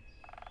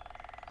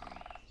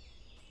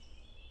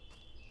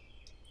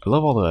 I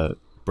love all the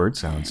bird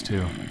sounds,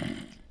 too.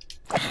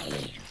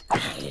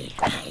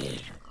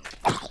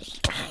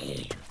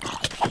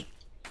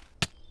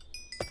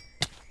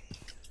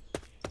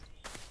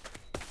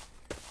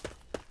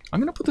 I'm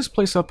gonna put this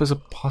place up as a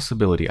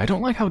possibility. I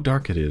don't like how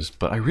dark it is,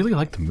 but I really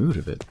like the mood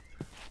of it.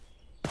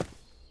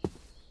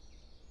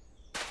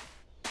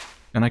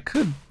 And I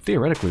could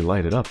theoretically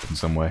light it up in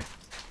some way.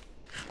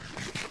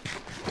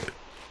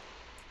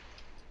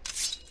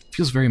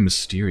 Feels very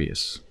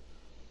mysterious.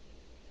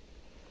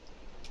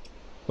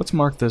 Let's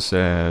mark this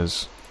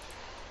as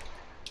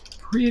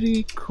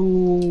pretty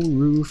cool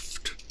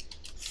roofed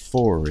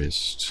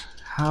forest.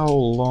 How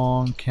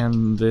long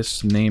can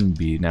this name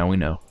be? Now we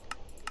know.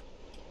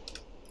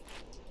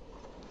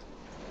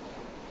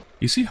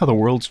 You see how the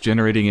world's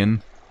generating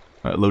in,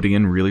 loading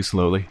in really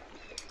slowly?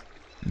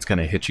 It's kind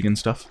of hitching and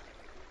stuff.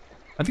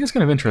 I think it's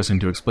kind of interesting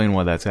to explain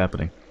why that's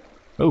happening.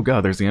 Oh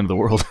god, there's the end of the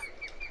world.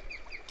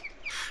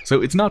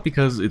 So it's not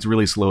because it's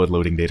really slow at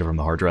loading data from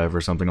the hard drive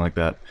or something like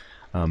that.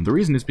 The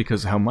reason is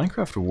because how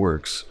Minecraft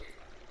works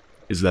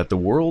is that the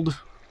world...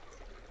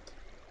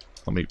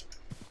 Let me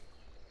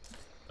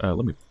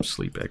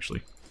sleep,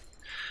 actually.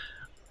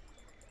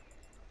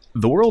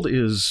 The world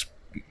is,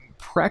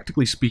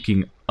 practically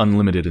speaking,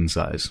 unlimited in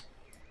size.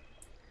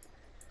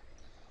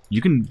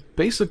 You can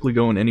basically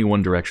go in any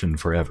one direction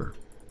forever.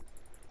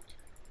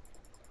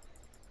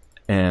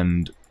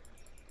 And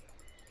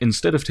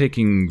instead of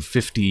taking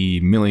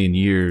 50 million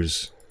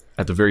years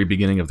at the very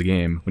beginning of the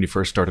game, when you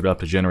first started up,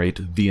 to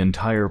generate the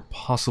entire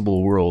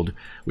possible world,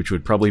 which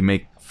would probably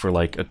make for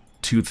like a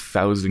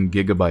 2,000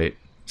 gigabyte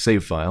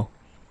save file.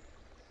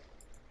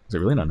 Is it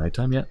really not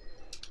nighttime yet?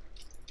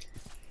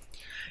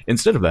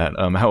 Instead of that,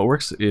 how it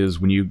works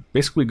is when you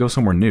basically go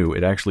somewhere new,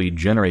 it actually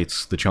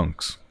generates the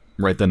chunks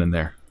right then and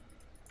there.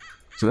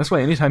 So that's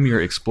why anytime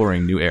you're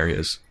exploring new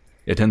areas,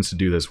 it tends to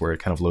do this where it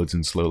kind of loads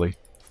in slowly.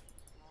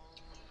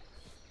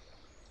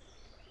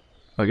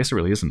 Oh, I guess it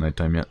really isn't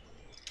nighttime yet.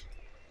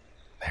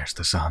 There's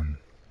the sun.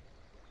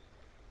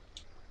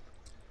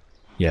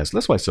 Yeah, so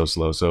that's why it's so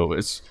slow. So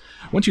it's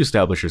once you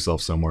establish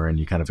yourself somewhere and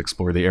you kind of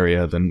explore the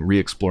area, then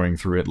re-exploring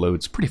through it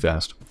loads pretty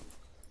fast.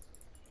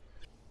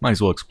 Might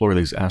as well explore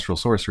these astral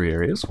sorcery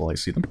areas while I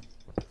see them.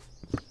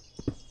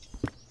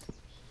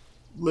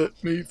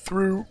 Let me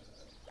through.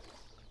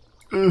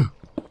 Ugh.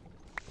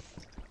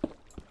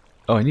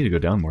 Oh, I need to go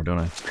down more, don't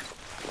I?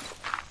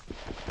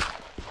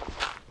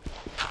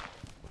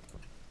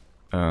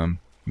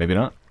 Maybe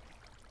not.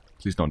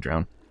 Please don't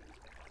drown.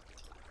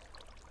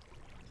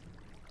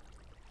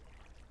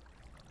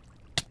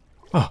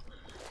 Oh.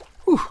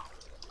 Whew.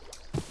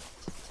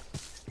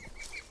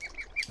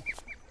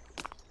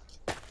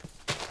 I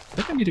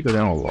think I need to go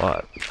down a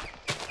lot.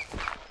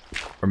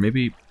 Or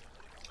maybe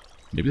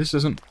this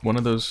isn't one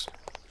of those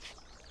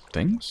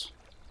things?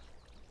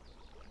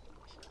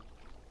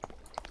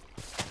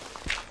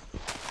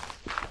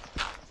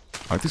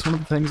 Aren't these one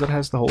of the things that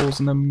has the holes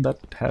in them that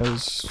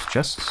has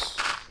chests?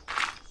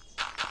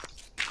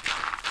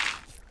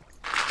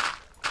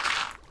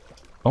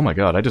 Oh my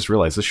god, I just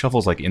realized this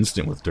shovel's like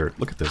instant with dirt.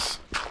 Look at this.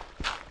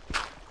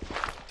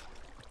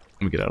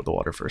 Let me get out of the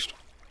water first.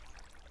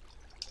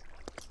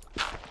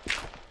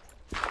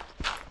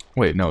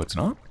 Wait, no, it's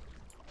not?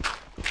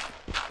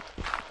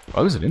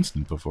 Why was it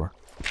instant before?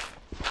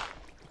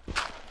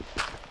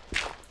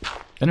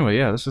 Anyway,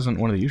 yeah, this isn't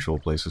one of the usual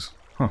places.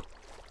 Huh.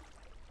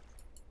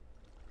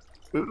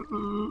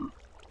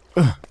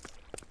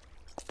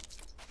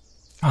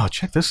 Oh,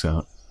 check this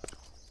out.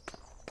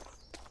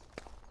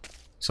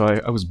 So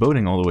I was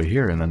boating all the way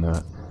here, and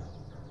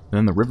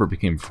then the river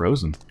became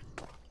frozen.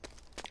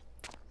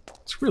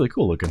 It's really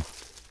cool looking.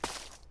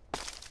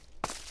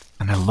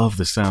 And I love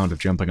the sound of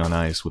jumping on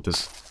ice with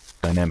this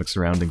dynamic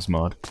surroundings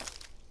mod.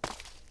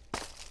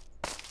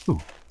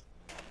 Ooh.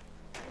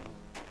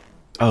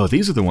 Oh,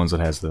 these are the ones that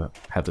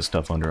have the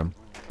stuff under them,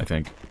 I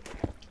think.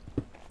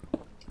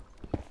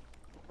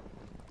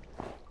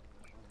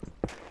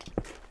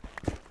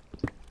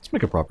 Let's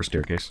make a proper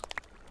staircase.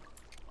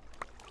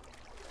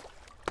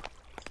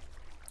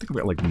 I think I've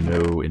got like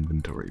no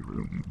inventory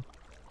room.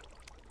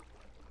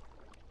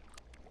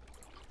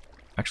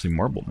 Actually,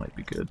 marble might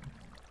be good.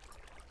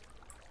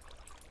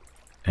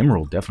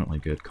 Emerald, definitely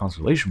good.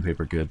 Constellation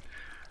paper, good.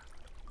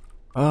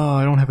 Oh,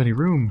 I don't have any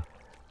room.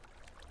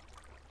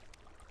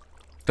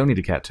 Don't need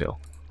a cattail.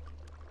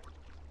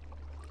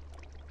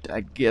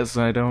 I guess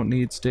I don't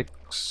need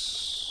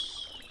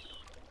sticks.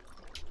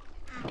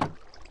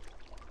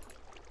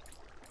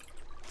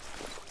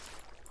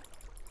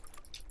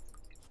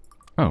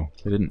 Oh,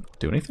 they didn't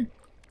do anything?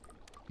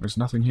 There's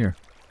nothing here.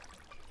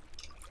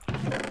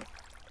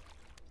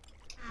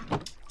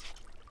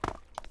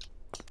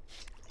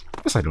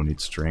 Guess I don't need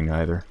string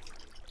either.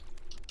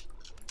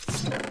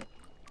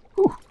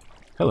 Whew.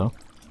 Hello.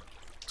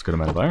 It's a good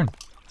amount of iron.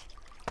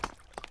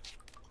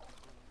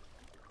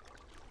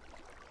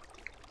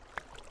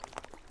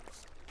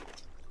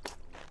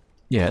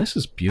 Yeah, this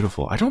is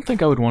beautiful. I don't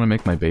think I would want to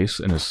make my base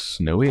in a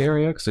snowy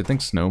area, because I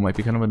think snow might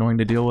be kind of annoying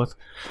to deal with.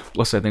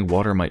 Plus, I think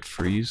water might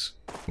freeze,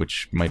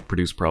 which might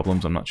produce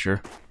problems, I'm not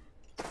sure.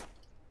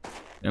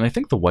 And I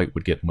think the white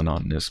would get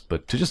monotonous,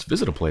 but to just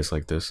visit a place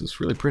like this is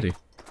really pretty.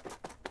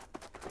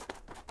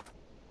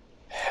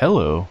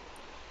 Hello.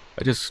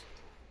 I just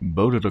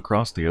boated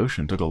across the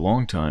ocean, took a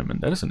long time,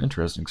 and that is an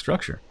interesting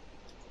structure.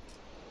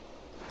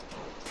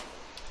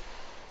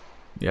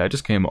 Yeah, I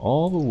just came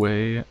all the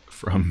way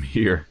from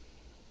here.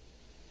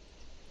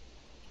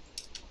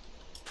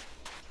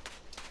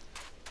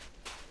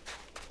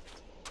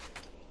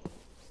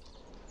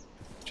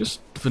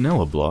 Just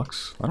vanilla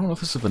blocks. I don't know if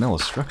this is a vanilla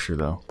structure,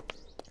 though.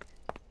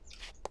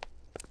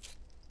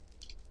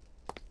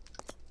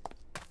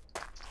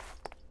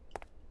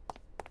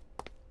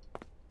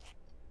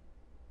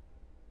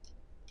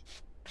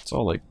 It's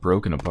all, like,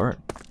 broken apart.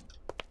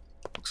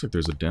 Looks like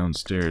there's a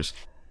downstairs.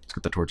 Let's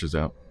get the torches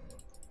out.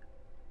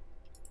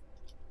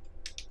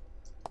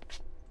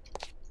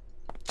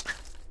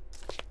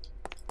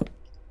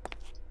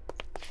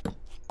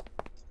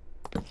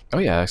 Oh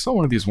yeah, I saw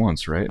one of these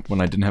once, right?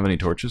 When I didn't have any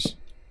torches.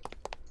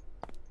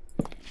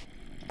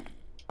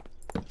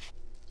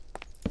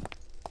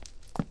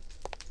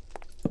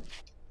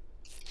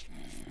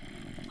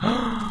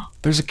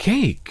 There's a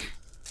cake!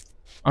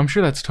 I'm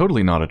sure that's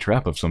totally not a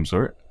trap of some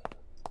sort.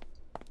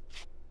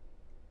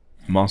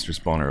 Monster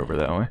spawner over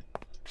that way.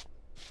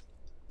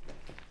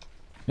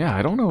 Yeah,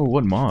 I don't know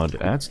what mod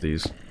adds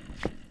these.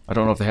 I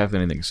don't know if they have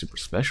anything super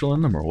special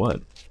in them or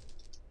what.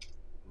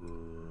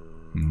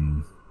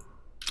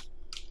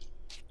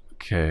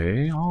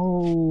 Okay,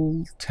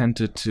 I'll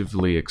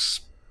tentatively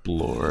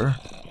explore.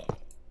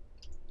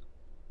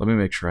 Let me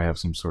make sure I have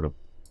some sort of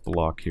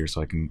block here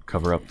so I can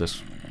cover up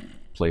this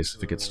place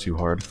if it gets too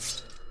hard.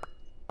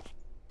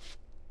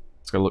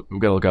 We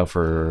gotta look out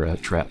for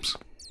traps,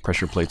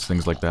 pressure plates,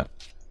 things like that.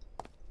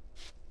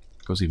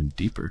 It goes even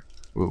deeper.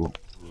 Whoa.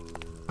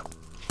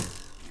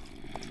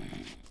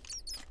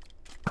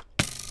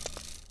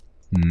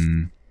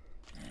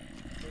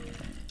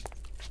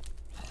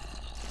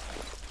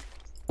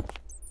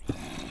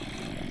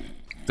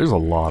 There's a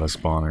lot of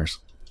spawners.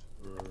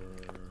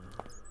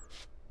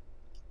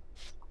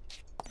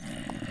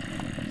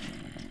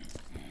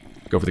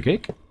 Go for the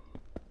cake?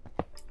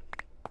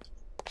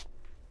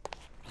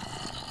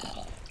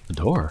 The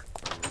door.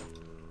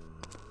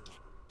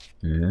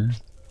 Yeah.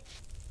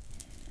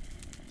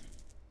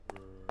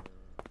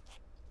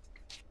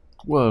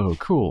 Whoa,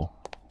 cool.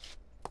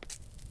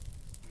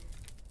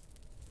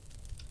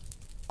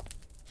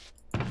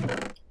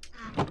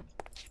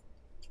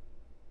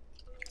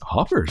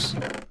 Hoppers.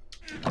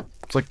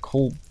 It's like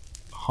whole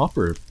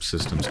hopper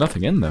systems.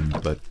 Nothing in them,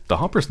 but the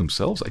hoppers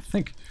themselves, I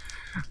think.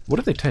 What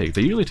do they take?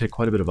 They usually take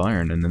quite a bit of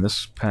iron, and in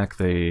this pack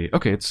they...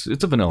 Okay, it's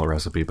a vanilla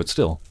recipe, but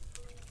still.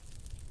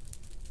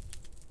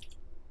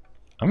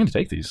 I'm gonna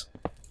take these.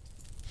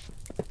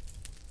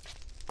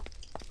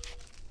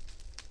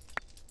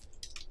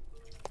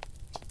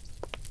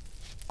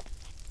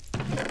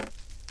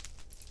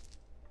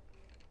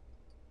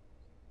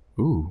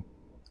 Ooh.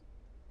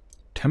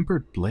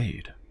 Tempered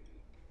blade.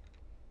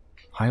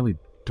 Highly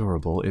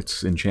durable.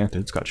 It's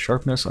enchanted. It's got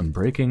sharpness,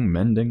 unbreaking,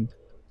 mending.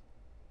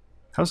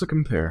 How does it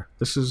compare?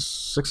 This is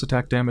 6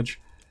 attack damage.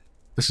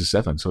 This is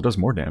 7, so it does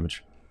more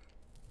damage.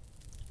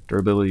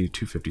 Durability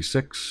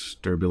 256.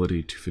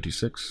 Durability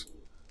 256.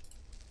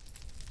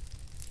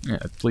 Yeah,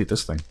 I'd delete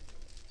this thing.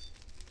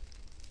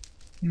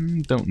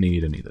 Don't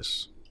need any of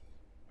this.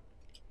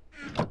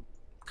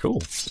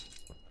 Cool.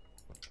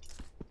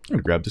 I'm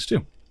gonna grab this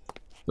too.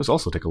 This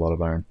also take a lot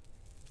of iron.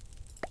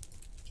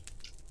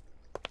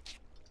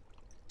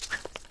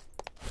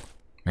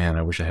 Man,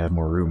 I wish I had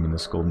more room in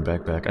this golden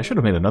backpack. I should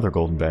have made another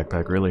golden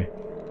backpack, really.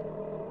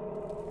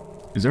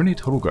 Is there any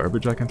total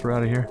garbage I can throw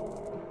out of here?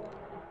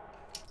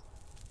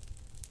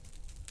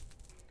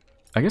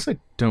 I guess I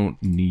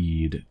don't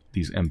need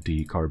these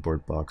empty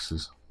cardboard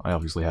boxes. I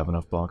obviously have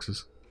enough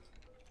boxes.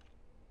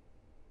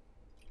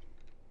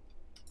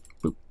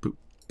 Boop, boop,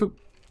 boop.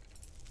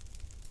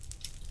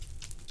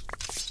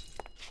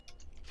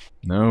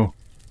 No.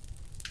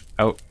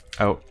 Out,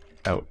 out,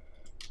 out.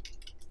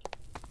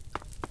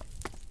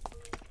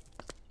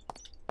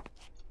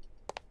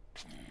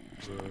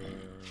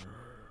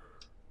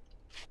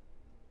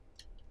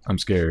 I'm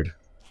scared.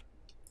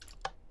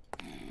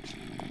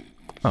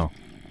 Oh.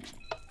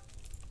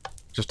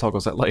 Just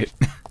toggles that light.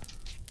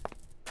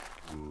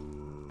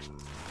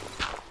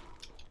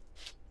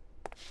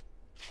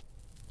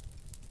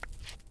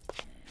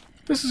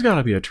 This has got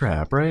to be a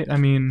trap, right? I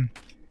mean...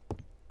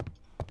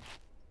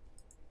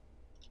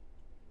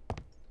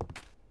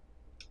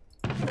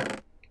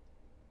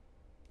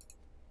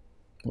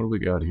 What do we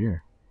got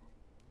here?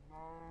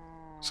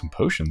 Some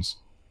potions.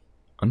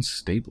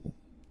 Unstable.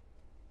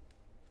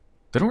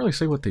 They don't really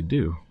say what they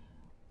do.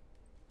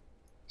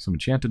 Some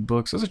enchanted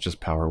books. This is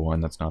just power 1.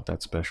 That's not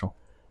that special.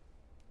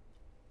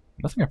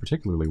 Nothing I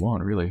particularly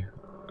want, really.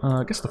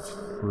 I guess the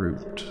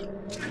fruit.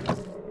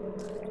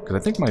 Because I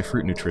think my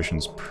fruit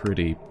nutrition's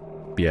pretty...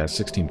 Yeah,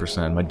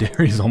 16%. My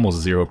dairy is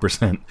almost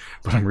 0%.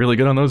 But I'm really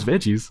good on those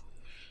veggies.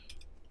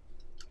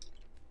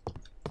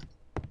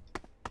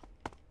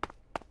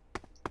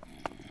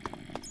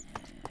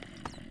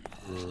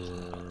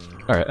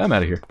 Alright, I'm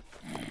out of here.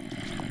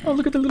 Oh,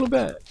 look at the little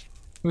bat.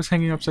 It was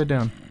hanging upside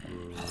down.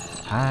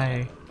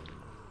 Hi.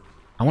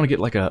 I want to get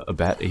like a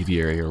bat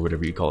aviary or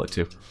whatever you call it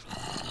too.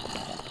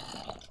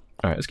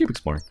 Alright, let's keep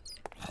exploring.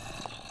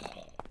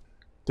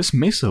 This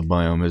mesa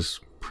biome is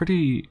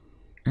pretty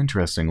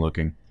interesting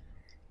looking.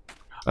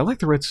 I like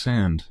the red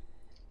sand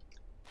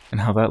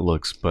and how that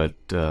looks, but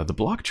the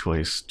block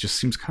choice just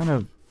seems kind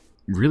of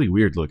really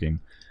weird looking.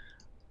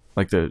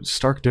 Like the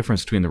stark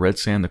difference between the red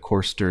sand, the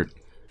coarse dirt,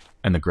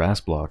 and the grass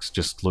blocks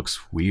just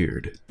looks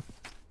weird.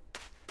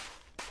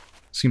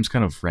 Seems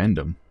kind of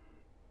random.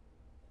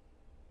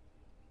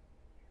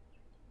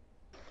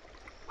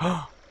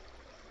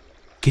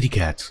 Kitty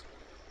cats.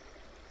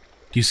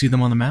 Do you see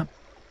them on the map?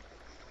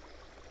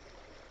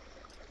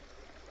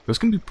 Those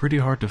can be pretty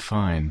hard to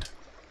find.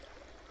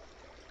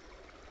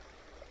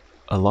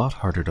 A lot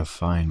harder to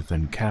find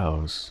than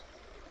cows.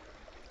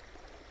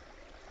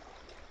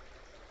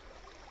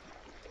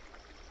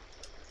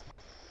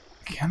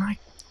 Can I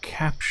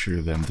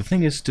capture them? The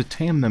thing is, to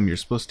tame them, you're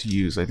supposed to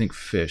use, I think,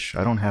 fish.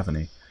 I don't have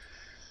any.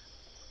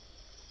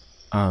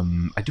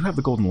 I do have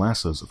the golden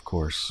lassos, of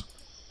course.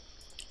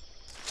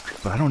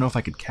 But I don't know if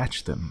I could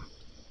catch them.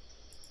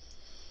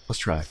 Let's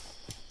try. I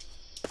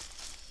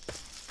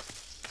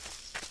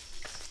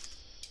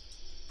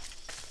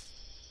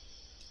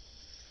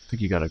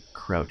think you gotta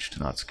crouch to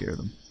not scare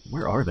them.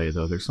 Where are they,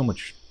 though? There's so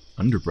much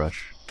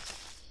underbrush.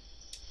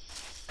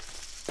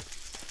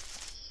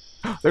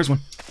 There's one.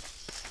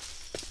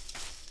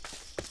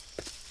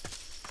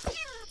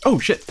 Oh,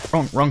 shit!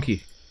 Wrong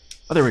key.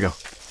 Oh, there we go.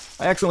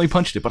 I accidentally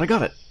punched it, but I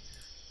got it.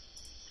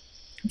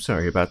 I'm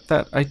sorry about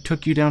that. I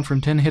took you down from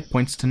 10 hit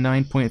points to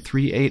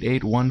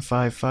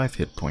 9.388155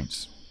 hit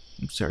points.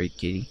 I'm sorry,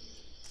 kitty.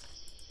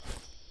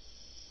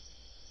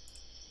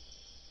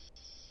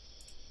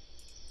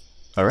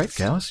 Alright,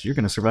 cows, you're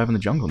gonna survive in the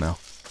jungle now.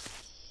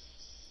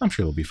 I'm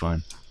sure they'll be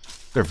fine.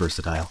 They're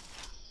versatile.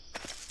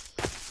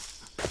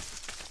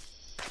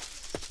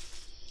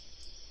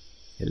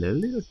 Hello,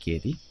 little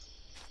kitty.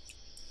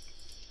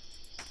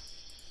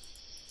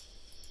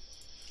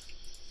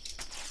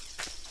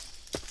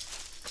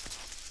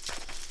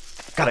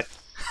 Got it!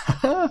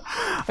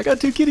 I got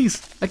 2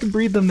 kitties! I can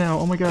breed them now,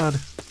 oh my god.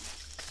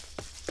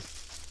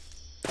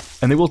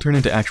 And they will turn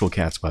into actual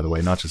cats, by the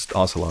way, not just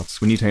ocelots.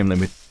 When you tame them,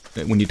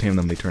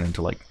 they turn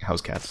into, like, house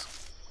cats.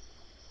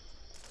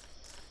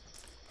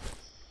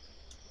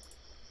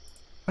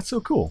 That's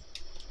so cool.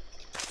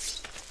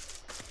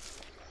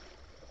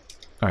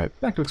 Alright,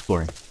 back to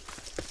exploring.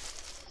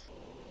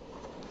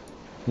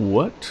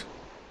 What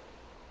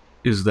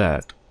is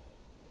that?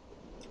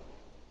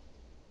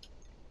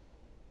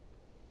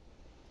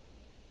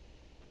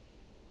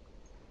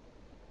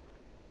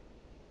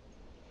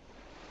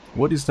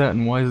 What is that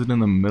and why is it in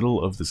the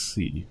middle of the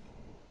sea?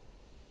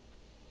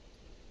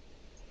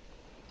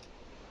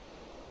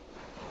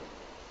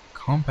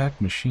 Compact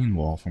machine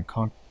wall from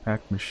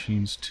Compact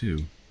Machines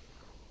 2.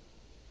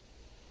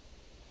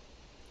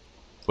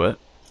 What?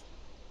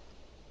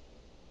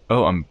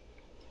 Oh, I'm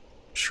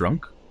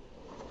shrunk?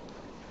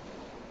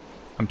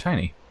 I'm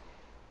tiny.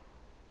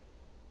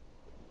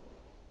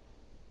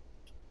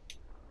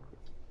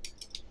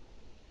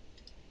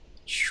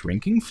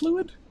 Shrinking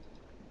fluid?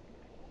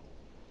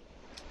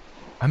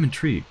 I'm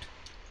intrigued.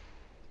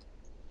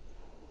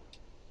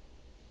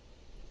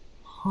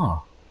 Huh.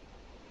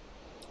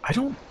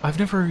 I've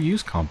never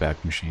used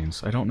compact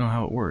machines. I don't know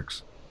how it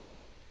works.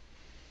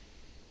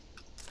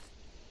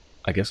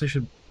 I guess I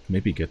should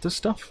maybe get this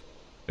stuff?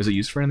 Is it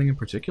used for anything in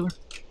particular?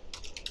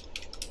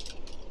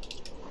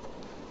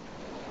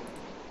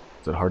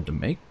 Is it hard to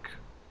make?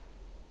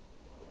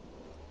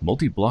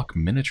 Multi-block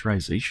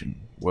miniaturization.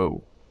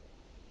 Whoa.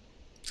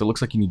 So it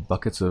looks like you need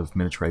buckets of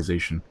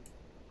miniaturization.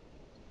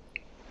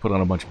 Put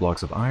on a bunch of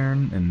blocks of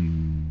iron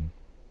and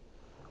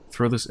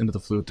throw this into the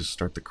fluid to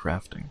start the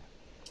crafting.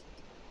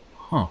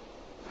 Huh.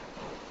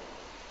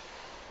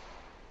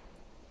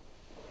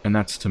 And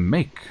that's to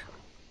make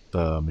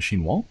the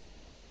machine wall?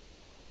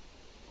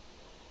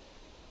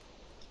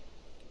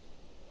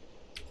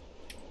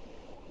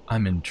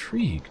 I'm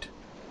intrigued.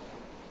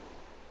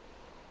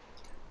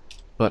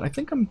 But I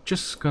think I'm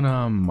just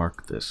gonna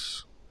mark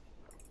this.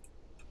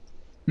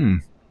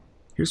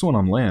 Here's one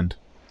on land.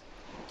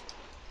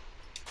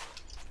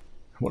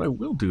 What I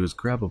will do is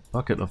grab a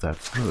bucket of that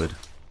fluid.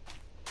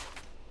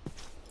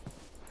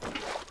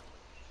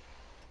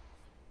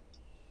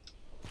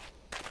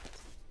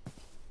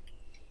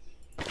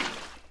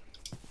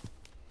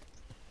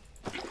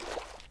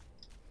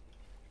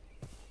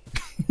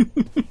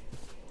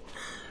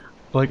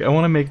 Like, I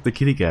want to make the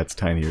kitty cats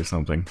tiny or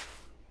something.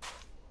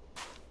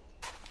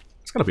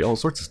 There's gotta be all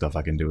sorts of stuff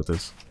I can do with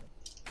this.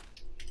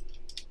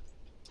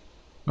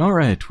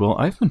 Alright, well,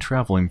 I've been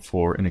traveling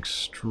for an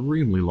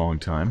extremely long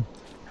time.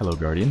 Hello,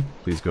 Guardian.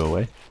 Please go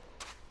away.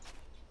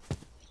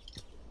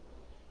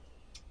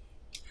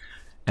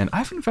 And I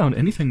haven't found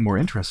anything more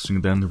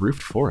interesting than the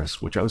roofed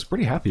forest, which I was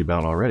pretty happy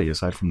about already,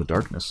 aside from the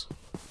darkness.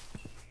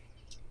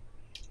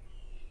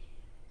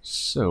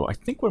 So, I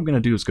think what I'm going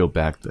to do is go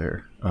back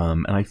there.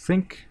 And I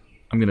think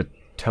I'm going to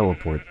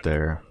teleport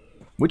there,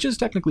 which is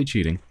technically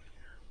cheating.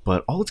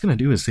 But all it's going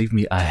to do is save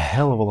me a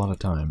hell of a lot of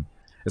time.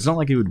 It's not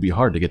like it would be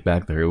hard to get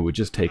back there, it would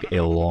just take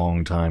a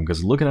long time,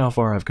 because look at how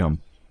far I've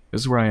come.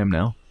 This is where I am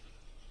now.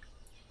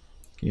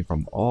 Came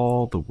from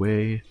all the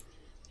way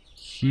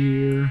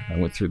here. I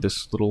went through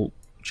this little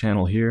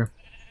channel here.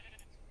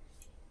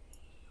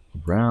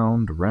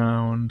 Around,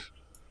 around,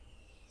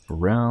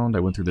 around.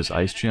 I went through this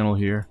ice channel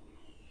here.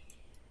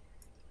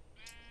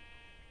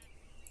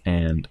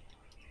 And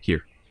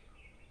here.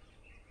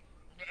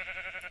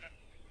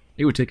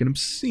 It would take an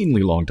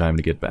obscenely long time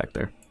to get back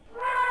there.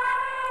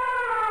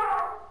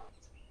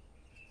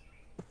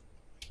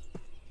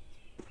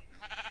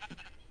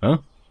 Huh?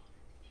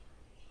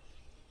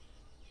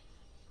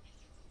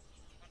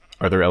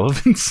 Are there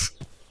elephants?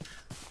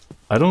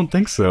 I don't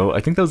think so. I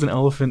think that was an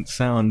elephant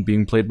sound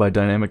being played by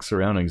dynamic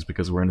surroundings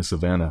because we're in a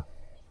savanna.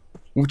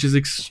 Which is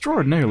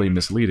extraordinarily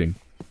misleading.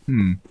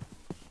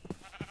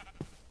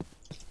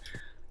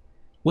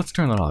 Let's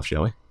turn that off,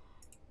 shall we?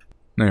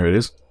 There it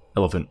is.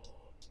 Elephant.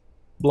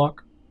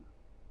 Block.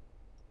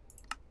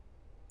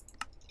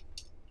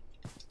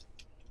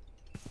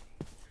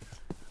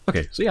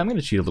 Okay, so yeah, I'm going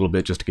to cheat a little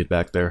bit just to get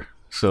back there.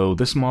 So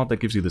this mod that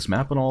gives you this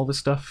map and all this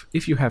stuff,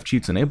 if you have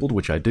cheats enabled,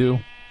 which I do,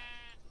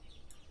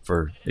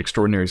 for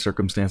extraordinary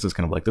circumstances,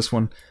 kind of like this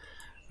one,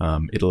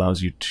 it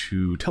allows you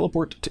to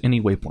teleport to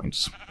any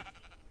waypoints.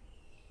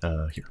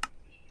 Here.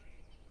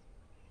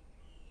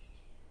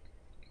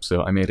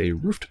 So I made a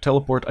roofed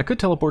teleport. I could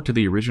teleport to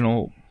the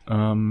original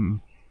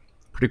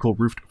pretty cool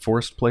roofed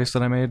forest place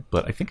that I made,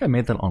 but I think I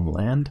made that on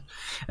land.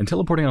 And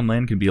teleporting on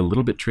land can be a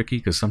little bit tricky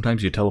because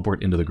sometimes you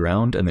teleport into the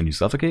ground and then you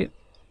suffocate.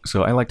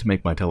 So I like to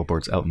make my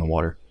teleports out in the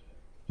water,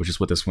 which is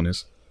what this one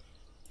is.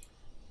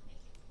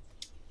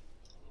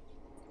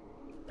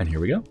 And here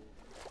we go.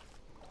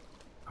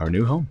 Our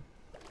new home.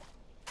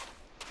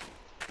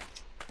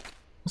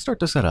 Let's start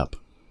to set up.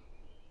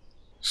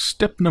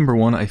 Step number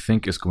 1, I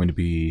think, is going to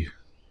be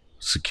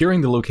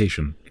securing the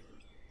location.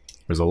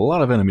 There's a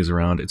lot of enemies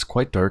around. It's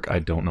quite dark. I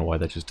don't know why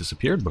that just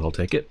disappeared, but I'll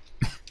take it.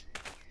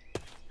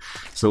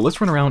 So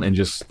let's run around and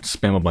just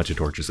spam a bunch of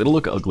torches. It'll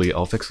look ugly.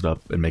 I'll fix it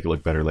up and make it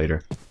look better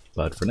later.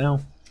 But for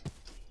now,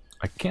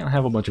 I can't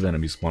have a bunch of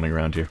enemies spawning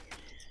around here.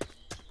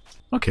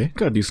 Okay,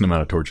 got a decent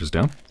amount of torches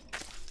down.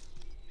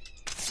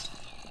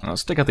 I'll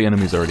stick out the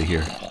enemies already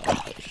here.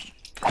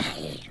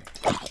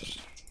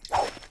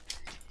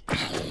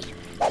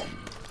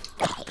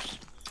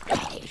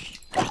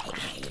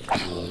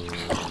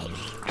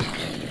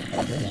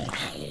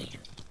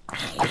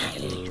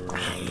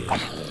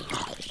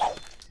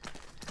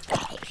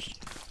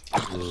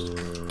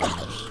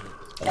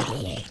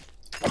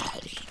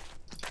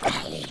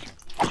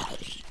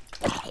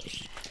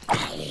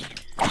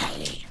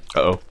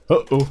 Uh-oh.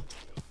 Uh-oh.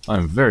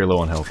 I'm very low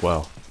on health,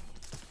 wow.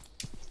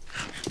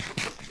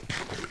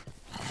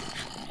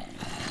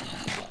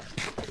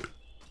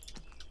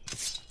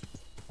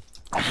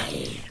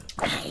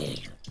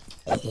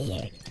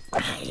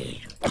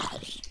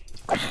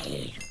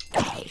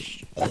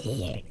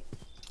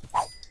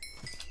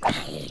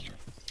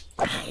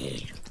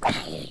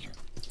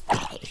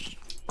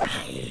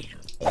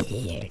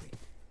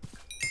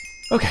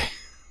 Okay. I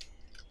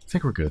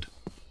think we're good.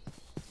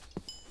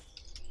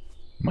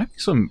 Might be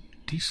some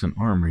decent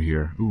armor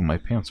here. Ooh, my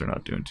pants are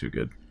not doing too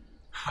good.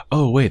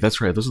 Oh, wait, that's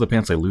right. Those are the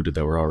pants I looted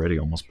that were already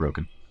almost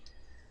broken.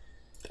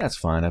 That's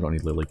fine. I don't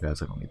need lily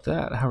pads. I don't need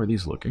that. How are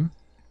these looking?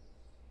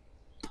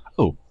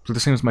 Oh, they're the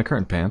same as my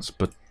current pants,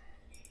 but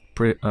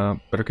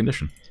better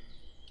condition.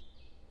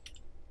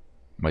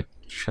 My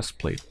chest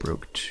plate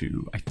broke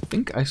too. I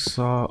think I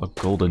saw a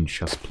golden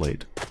chest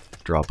plate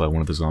drop by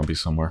one of the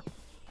zombies somewhere.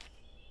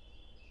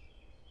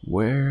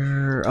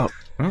 Where? Oh.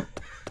 Oh.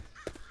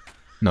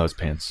 No, it's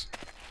pants.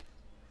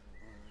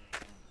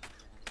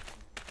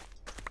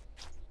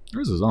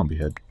 There's a zombie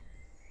head.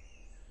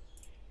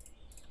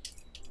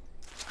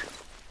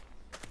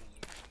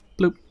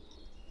 Bloop.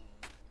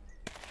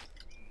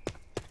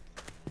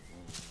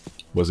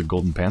 Was it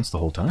golden pants the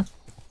whole time?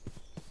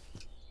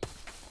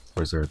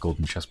 Or is there a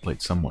golden chest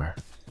plate somewhere?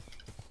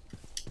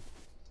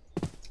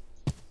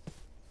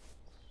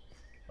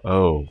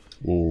 Oh.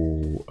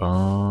 Ooh.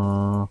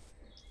 Ha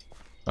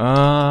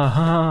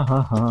ha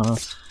ha.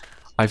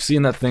 I've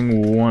seen that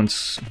thing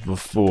once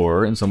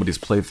before in somebody's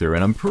playthrough,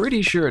 and I'm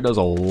pretty sure it does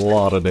a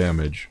lot of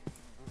damage.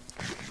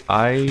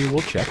 I will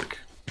check.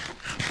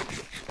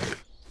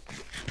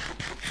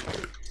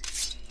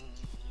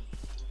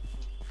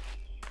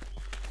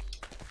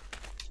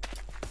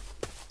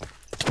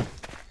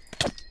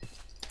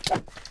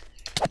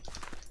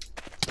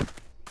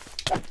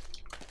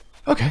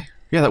 Okay,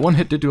 yeah, that one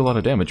hit did do a lot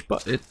of damage,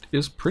 but it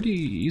is pretty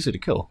easy to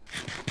kill,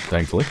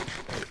 thankfully.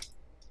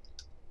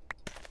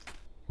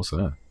 What's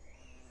that?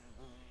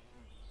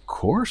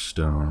 Core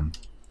stone.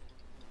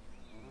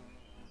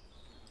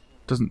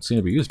 Doesn't seem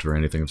to be used for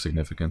anything of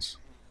significance.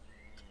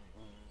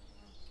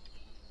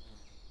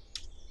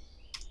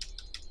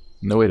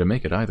 No way to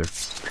make it either.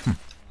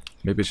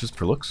 Maybe it's just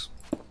for looks.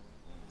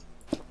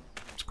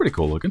 It's pretty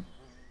cool looking.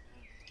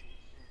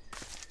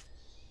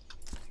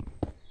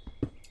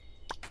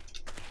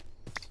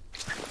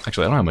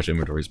 Actually, I don't have much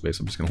inventory space.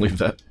 I'm just going to leave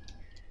that.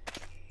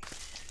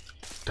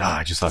 Ah,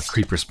 I just saw a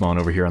creeper spawn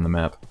over here on the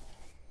map.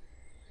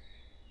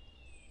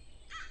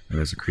 And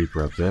there's a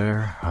creeper up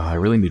there. I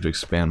really need to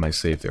expand my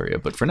safe area,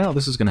 but for now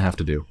this is going to have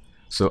to do.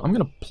 So I'm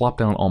going to plop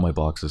down all my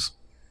boxes.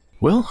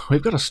 Well,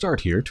 we've got a start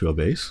here to a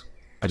base.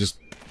 I just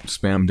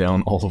spam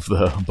down all of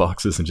the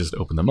boxes and just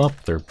open them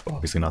up. They're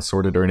obviously not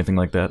sorted or anything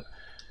like that.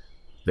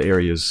 The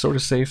area is sort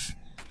of safe.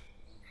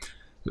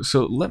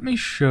 So let me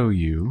show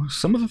you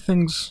some of the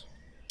things,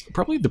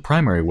 probably the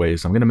primary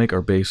ways I'm going to make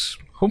our base,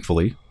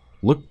 hopefully,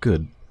 look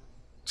good.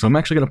 So I'm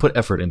actually going to put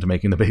effort into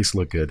making the base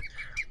look good.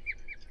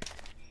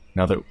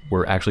 Now that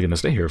we're actually going to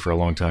stay here for a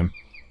long time.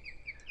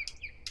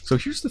 So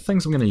here's the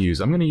things I'm going to use.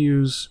 I'm going to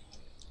use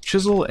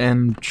chisel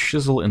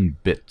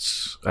and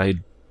bits.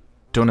 I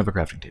don't have a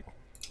crafting table.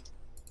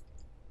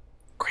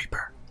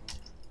 Creeper.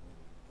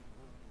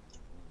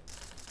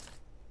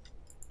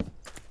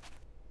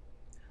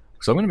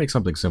 So I'm going to make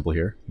something simple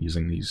here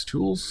using these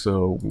tools.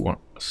 So we want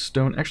a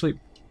stone. Actually,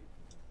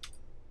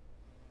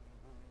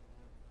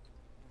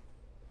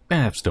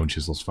 stone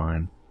chisel's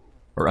fine.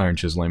 Or iron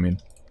chisel, I mean.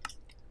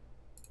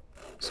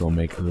 So we'll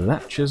make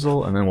that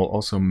chisel, and then we'll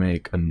also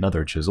make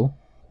another chisel.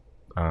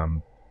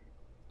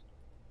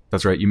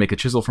 That's right, you make a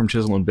chisel from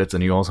chisel and bits,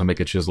 and you also make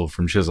a chisel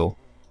from chisel.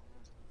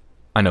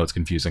 I know it's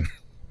confusing.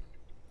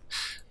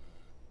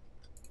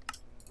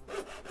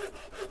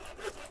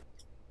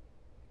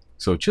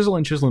 So chisel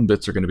and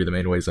bits are going to be the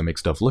main ways I make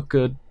stuff look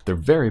good. They're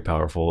very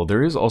powerful.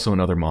 There is also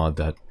another mod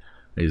that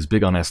is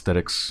big on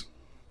aesthetics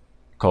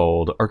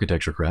called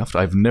Architecture Craft.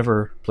 I've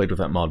never played with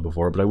that mod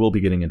before, but I will be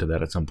getting into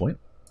that at some point.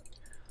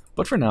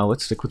 But for now,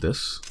 let's stick with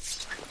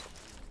this.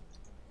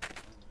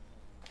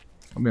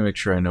 Let me make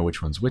sure I know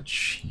which one's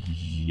which.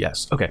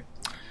 Yes, okay.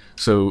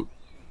 So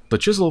the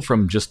chisel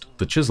from just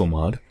the chisel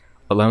mod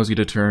allows you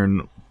to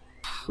turn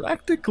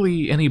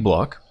practically any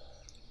block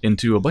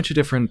into a bunch of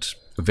different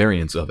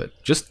variants of it.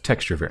 Just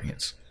texture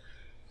variants.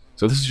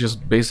 So this is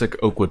just basic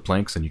oak wood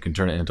planks, and you can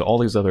turn it into all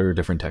these other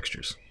different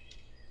textures.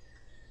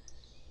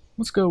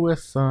 Let's go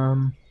with,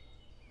 I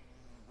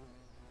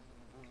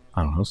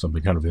don't know,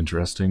 something kind of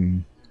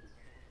interesting.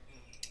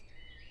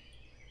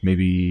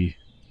 Maybe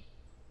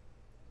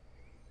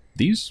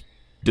these?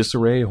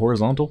 Disarray,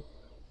 horizontal,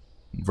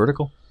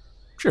 vertical?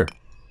 Sure.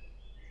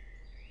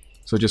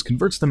 So it just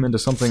converts them into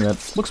something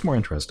that looks more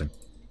interesting.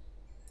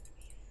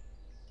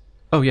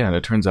 Oh yeah, and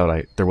it turns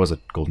out there was a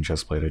golden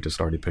chest plate. I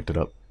just already picked it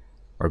up.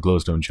 Or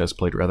glowstone chest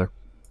plate, rather.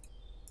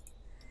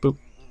 Boop.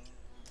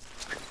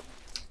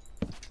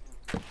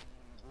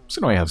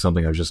 So now I have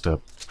something of just a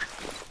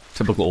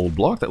typical old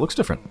block that looks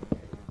different.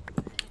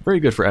 Very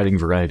good for adding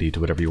variety to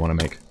whatever you want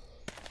to make.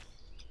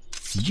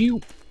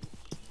 You...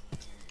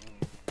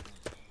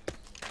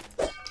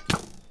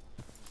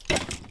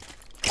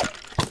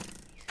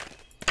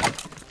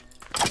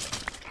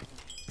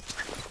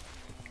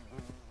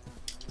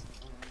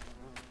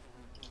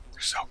 We're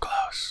so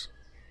close.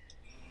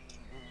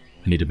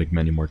 I need to make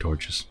many more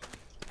torches.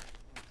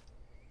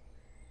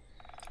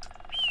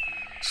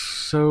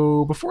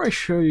 So, before I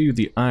show you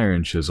the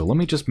iron chisel, let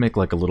me just make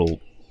like a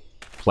little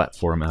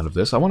platform out of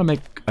this. I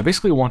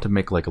basically want to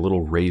make like a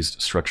little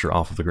raised structure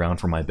off of the ground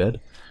for my bed.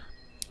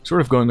 Sort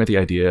of going with the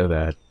idea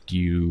that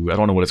I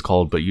don't know what it's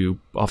called, but you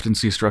often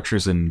see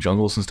structures in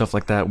jungles and stuff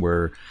like that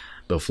where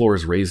the floor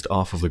is raised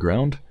off of the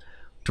ground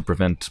to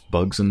prevent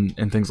bugs and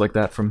things like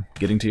that from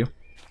getting to you.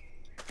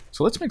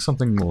 So let's make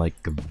something like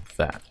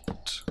that.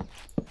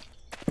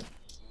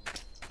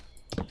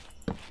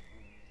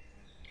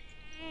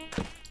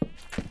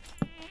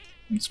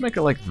 Let's make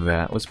it like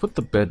that. Let's put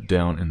the bed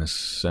down in the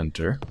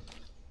center.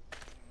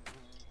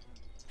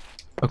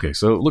 Okay,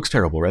 so it looks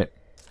terrible, right?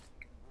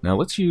 Now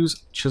let's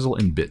use chisel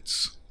and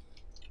bits.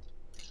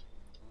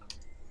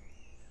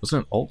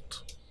 Wasn't it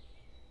Alt?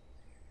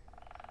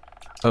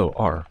 Oh,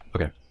 R.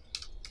 Okay.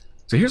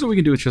 So here's what we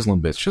can do with chisel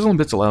and bits. Chisel and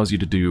bits allows you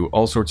to do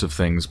all sorts of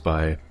things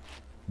by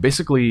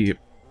basically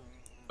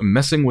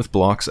messing with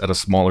blocks at a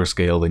smaller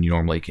scale than you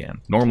normally can.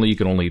 Normally you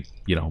can only,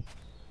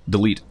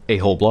 delete a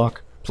whole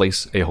block,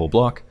 place a whole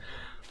block.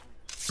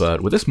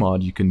 But with this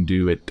mod, you can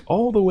do it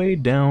all the way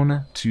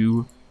down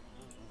to,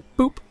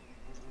 boop,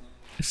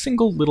 a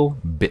single little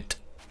bit.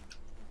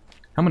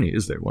 How many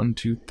is there? 1,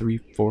 2, 3,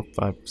 4,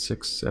 5,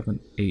 6, 7,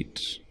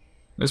 8.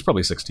 There's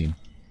probably 16.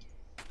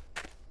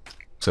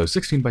 So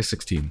 16 by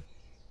 16.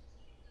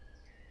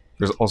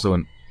 There's also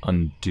an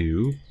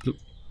undo. Oop,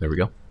 there we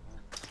go.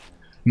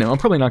 Now, I'm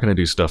probably not going to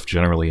do stuff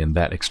generally in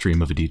that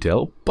extreme of a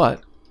detail,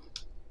 but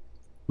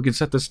we can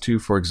set this to,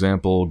 for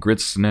example, grid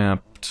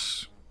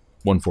snapped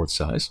 1/4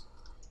 size.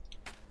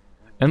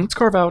 And let's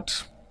carve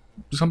out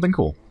something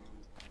cool.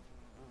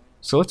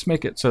 So let's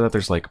make it so that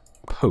there's like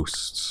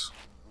posts.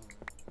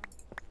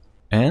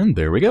 And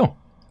there we go.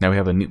 Now we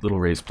have a neat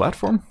little raised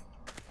platform.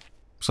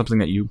 Something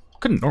that you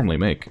couldn't normally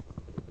make.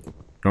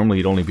 Normally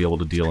you'd only be able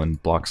to deal in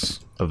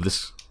blocks of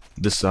this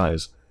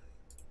size.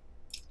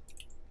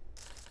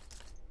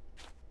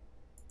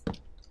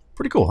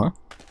 Pretty cool, huh?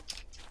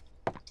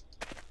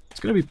 It's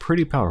going to be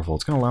pretty powerful.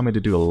 It's going to allow me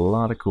to do a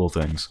lot of cool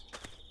things.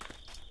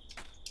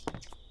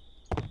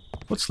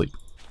 Let's sleep.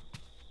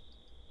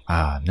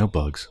 Ah, no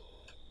bugs.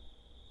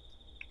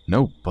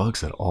 No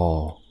bugs at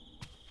all.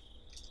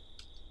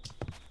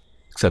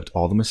 Except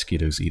all the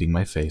mosquitoes eating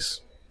my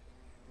face.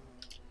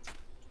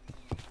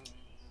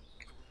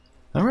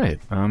 Alright,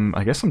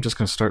 I guess I'm just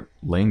going to start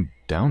laying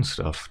down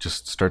stuff.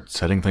 Just start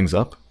setting things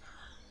up.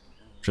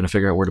 Trying to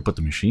figure out where to put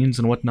the machines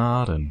and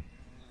whatnot, and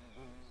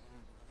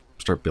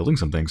start building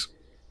some things.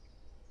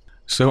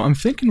 So I'm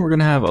thinking we're going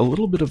to have a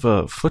little bit of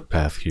a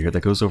footpath here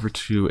that goes over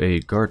to a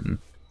garden.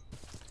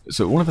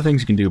 So one of the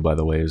things you can do, by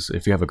the way, is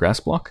if you have a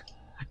grass block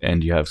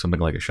and you have something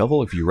like a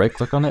shovel, if you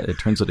right-click on it, it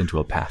turns it into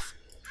a path.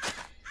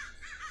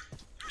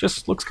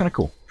 Just looks kind of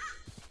cool.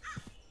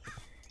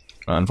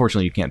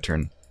 Unfortunately, you can't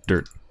turn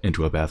dirt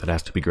into a path. It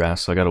has to be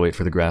grass, so I gotta wait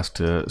for the grass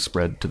to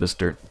spread to this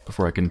dirt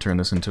before I can turn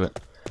this into it.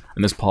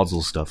 And this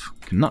puzzle stuff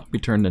cannot be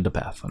turned into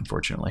path,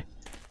 unfortunately.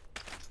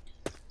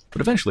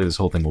 But eventually this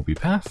whole thing will be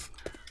path.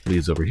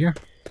 Leads over here.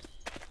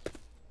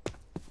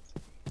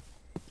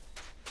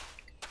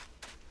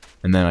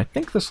 And then I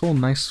think this whole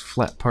nice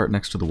flat part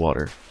next to the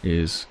water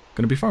is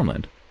going to be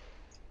farmland.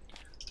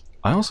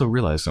 I also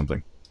realized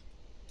something.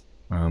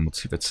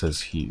 Let's see if it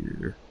says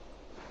here.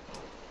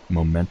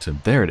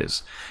 Momentum. There it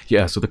is.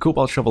 Yeah, so the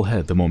cobalt shovel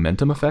head, the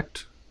momentum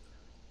effect.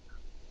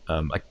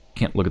 I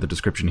can't look at the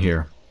description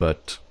here,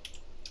 but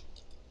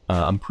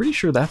I'm pretty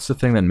sure that's the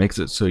thing that makes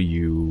it so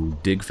you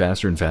dig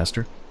faster and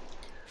faster.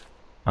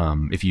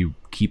 If you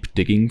keep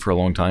digging for a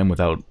long time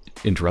without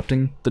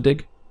interrupting the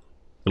dig,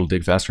 it'll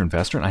dig faster and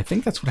faster. And I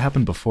think that's what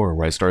happened before,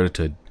 where I started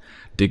to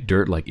dig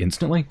dirt like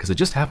instantly, because it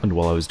just happened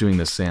while I was doing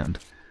this sand.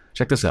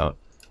 Check this out.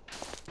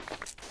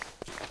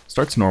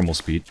 Starts normal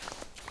speed.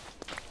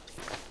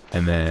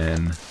 And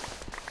then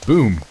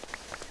boom.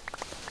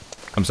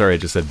 I'm sorry I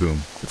just said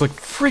boom. It's like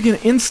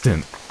friggin'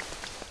 instant.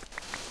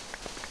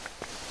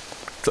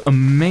 It's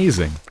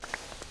amazing.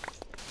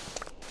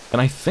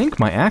 And I think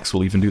my axe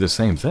will even do the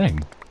same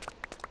thing.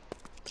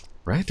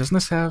 Right? Doesn't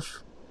this have...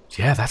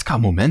 Yeah, that's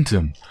got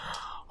momentum.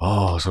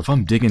 Oh, so if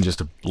I'm digging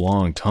just a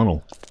long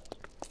tunnel,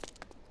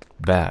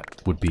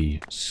 that would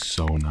be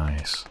so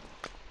nice.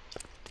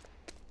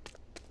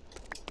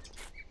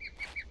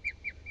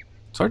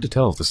 It's hard to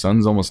tell if the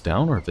sun's almost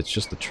down or if it's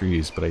just the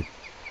trees, but I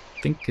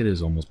think it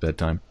is almost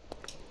bedtime.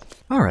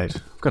 Alright,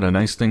 I've got a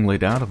nice thing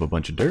laid out of a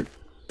bunch of dirt.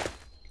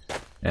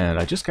 And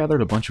I just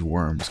gathered a bunch of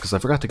worms, because I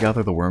forgot to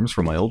gather the worms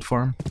from my old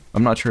farm.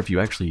 I'm not sure if you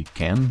actually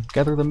can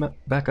gather them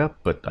back up,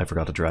 but I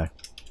forgot to try.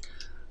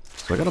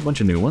 So I got a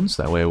bunch of new ones,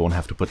 that way I won't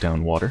have to put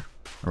down water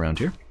around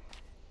here.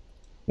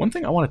 One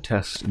thing I want to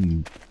test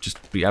and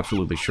just be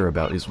absolutely sure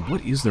about is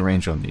what is the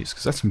range on these,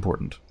 because that's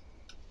important.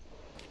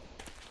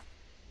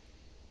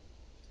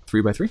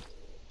 3x3?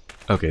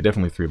 Okay,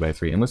 definitely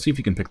 3x3, and let's see if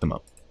you can pick them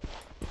up.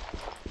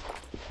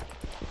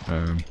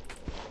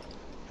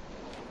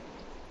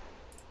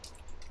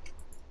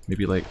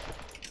 Maybe like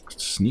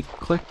sneak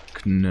click?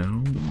 No.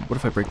 What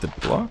if I break the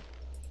block?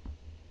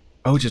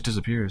 Oh, it just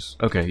disappears.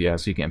 Okay, yeah,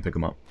 so you can't pick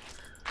them up.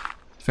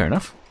 Fair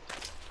enough.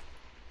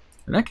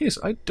 In that case,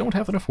 I don't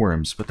have enough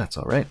worms, but that's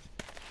alright.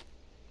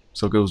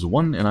 So it goes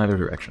one in either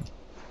direction.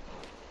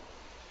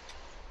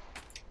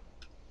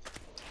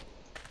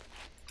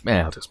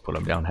 Man, I'll just put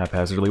them down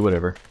haphazardly,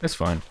 whatever. It's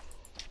fine.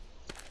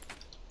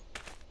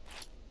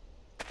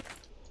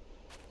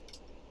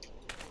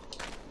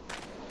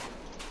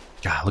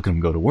 God, look at them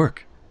go to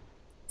work.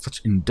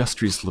 Such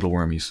industrious little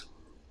wormies.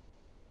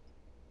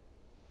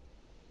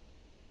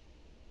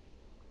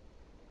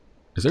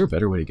 Is there a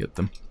better way to get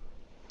them?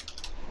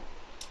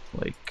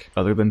 Like,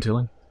 other than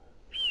tilling?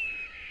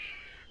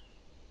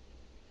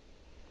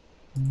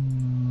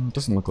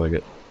 Doesn't look like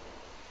it.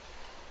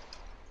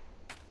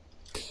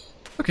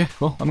 Okay,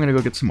 well, I'm gonna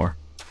go get some more.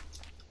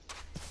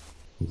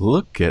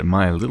 Look at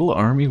my little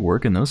army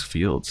working those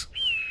fields.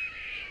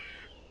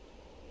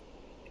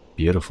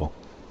 Beautiful.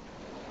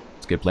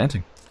 Let's get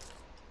planting.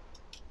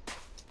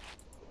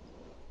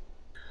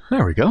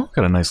 There we go.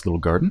 Got a nice little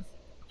garden.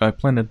 I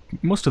planted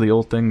most of the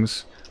old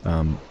things,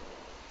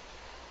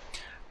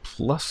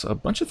 plus a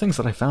bunch of things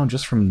that I found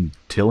just from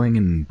tilling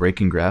and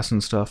breaking grass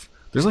and stuff.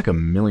 There's like a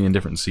million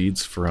different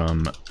seeds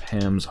from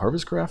Pam's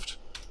Harvest Craft.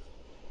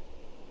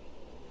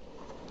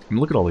 I mean,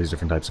 look at all these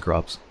different types of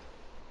crops.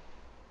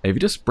 If you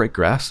just break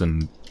grass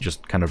and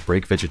just kind of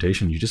break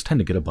vegetation, you just tend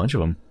to get a bunch of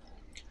them.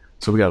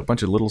 So we got a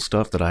bunch of little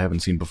stuff that I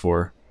haven't seen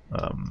before.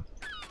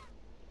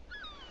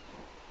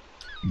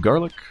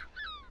 Garlic,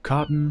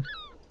 cotton,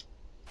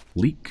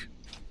 leek,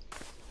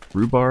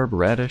 rhubarb,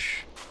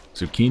 radish,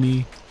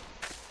 zucchini.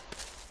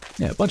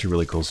 Yeah, a bunch of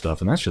really cool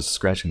stuff, and that's just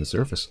scratching the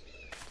surface.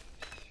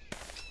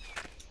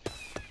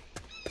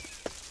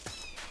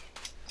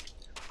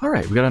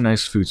 Alright, we got a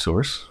nice food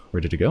source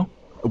ready to go.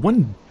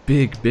 One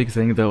big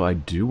thing, though, I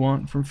do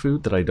want from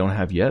food that I don't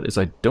have yet is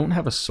I don't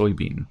have a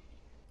soybean.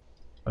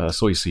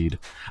 Soy seed.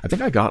 I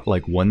think I got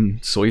like one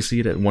soy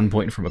seed at one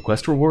point from a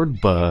quest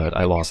reward, but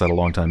I lost that a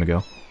long time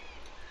ago.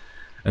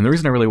 And the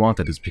reason I really want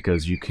that is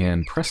because you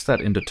can press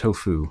that into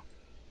tofu.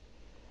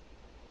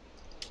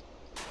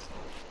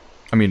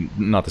 I mean,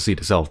 not the seed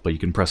itself, but you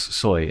can press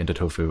soy into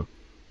tofu,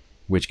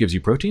 which gives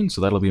you protein,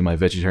 so that'll be my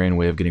vegetarian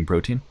way of getting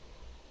protein.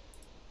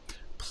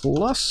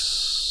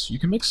 Plus, you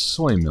can make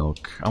soy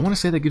milk. I want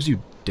to say that gives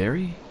you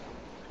dairy?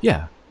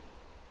 Yeah.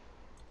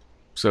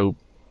 So,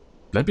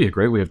 that'd be a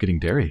great way of getting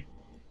dairy.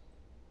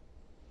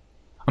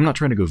 I'm not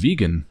trying to go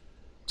vegan,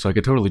 so I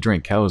could totally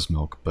drink cow's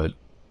milk, but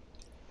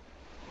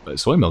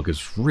soy milk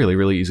is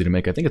really easy to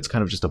make. I think it's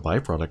kind of just a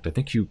byproduct. I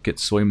think you get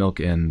soy milk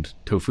and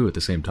tofu at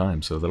the same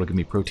time, so that'll give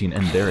me protein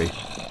and dairy.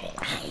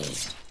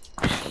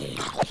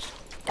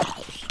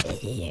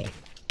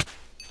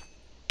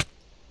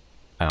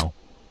 Ow.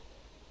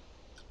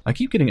 I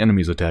keep getting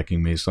enemies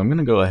attacking me, so I'm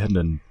gonna go ahead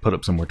and put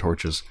up some more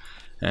torches.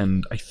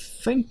 And I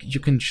think you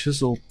can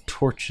chisel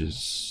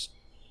torches.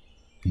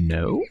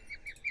 No?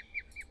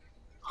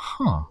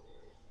 Huh.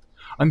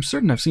 I'm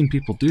certain I've seen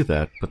people do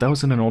that, but that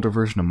was in an older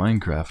version of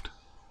Minecraft.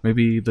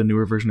 Maybe the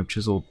newer version of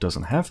Chisel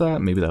doesn't have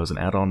that, maybe that was an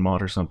add-on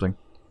mod or something.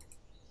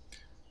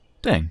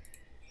 Dang.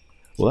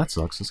 Well, that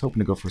sucks. I was hoping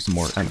to go for some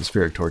more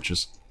atmospheric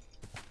torches.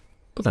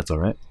 But that's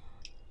alright.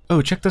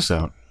 Oh, check this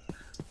out.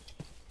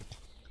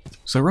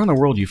 So around the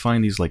world you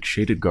find these like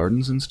shaded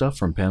gardens and stuff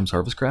from Pam's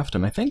Harvest Craft,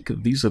 and I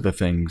think these are the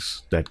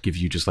things that give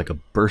you just like a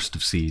burst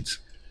of seeds.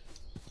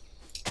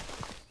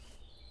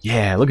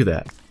 Yeah, look at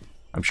that.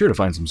 I'm sure to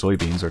find some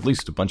soybeans, or at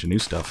least a bunch of new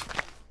stuff.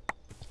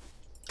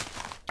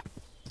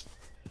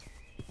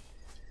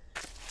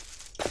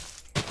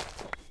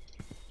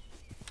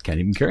 Can't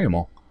even carry them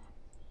all.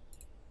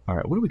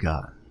 Alright, what do we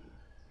got?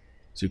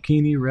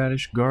 Zucchini,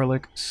 radish,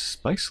 garlic,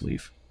 spice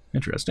leaf.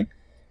 Interesting.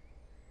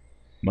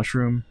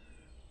 Mushroom.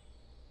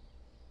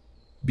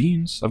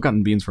 Beans. I've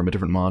gotten beans from a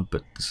different mod,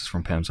 but this is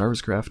from Pam's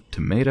Harvest Craft.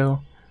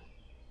 Tomato.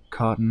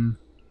 Cotton.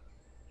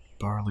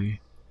 Barley.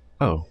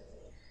 Oh.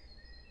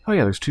 Oh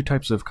yeah, there's two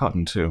types of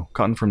cotton too.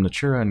 Cotton from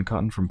Natura and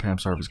cotton from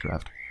Pam's Harvest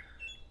Craft.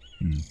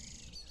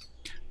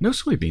 No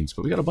soybeans,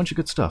 but we got a bunch of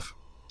good stuff.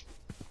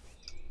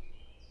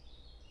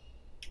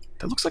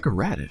 That looks like a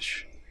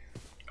radish.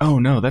 Oh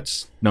no,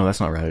 that's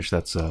not radish.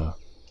 That's the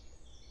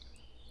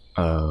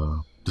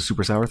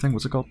super sour thing.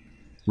 What's it called?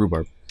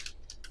 Rhubarb.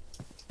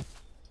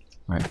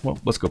 All right, well,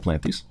 let's go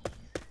plant these.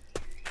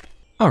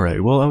 All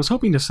right, well, I was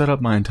hoping to set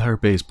up my entire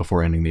base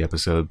before ending the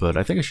episode, but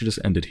I think I should just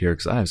end it here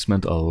because I have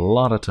spent a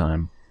lot of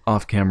time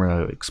off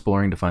camera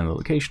exploring to find the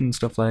location and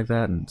stuff like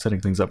that and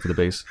setting things up for the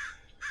base.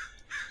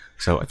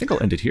 So I think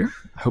I'll end it here.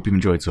 I hope you've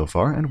enjoyed so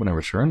far, and when I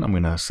return, I'm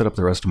going to set up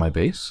the rest of my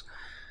base,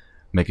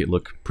 make it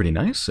look pretty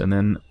nice, and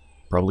then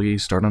probably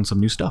start on some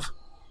new stuff.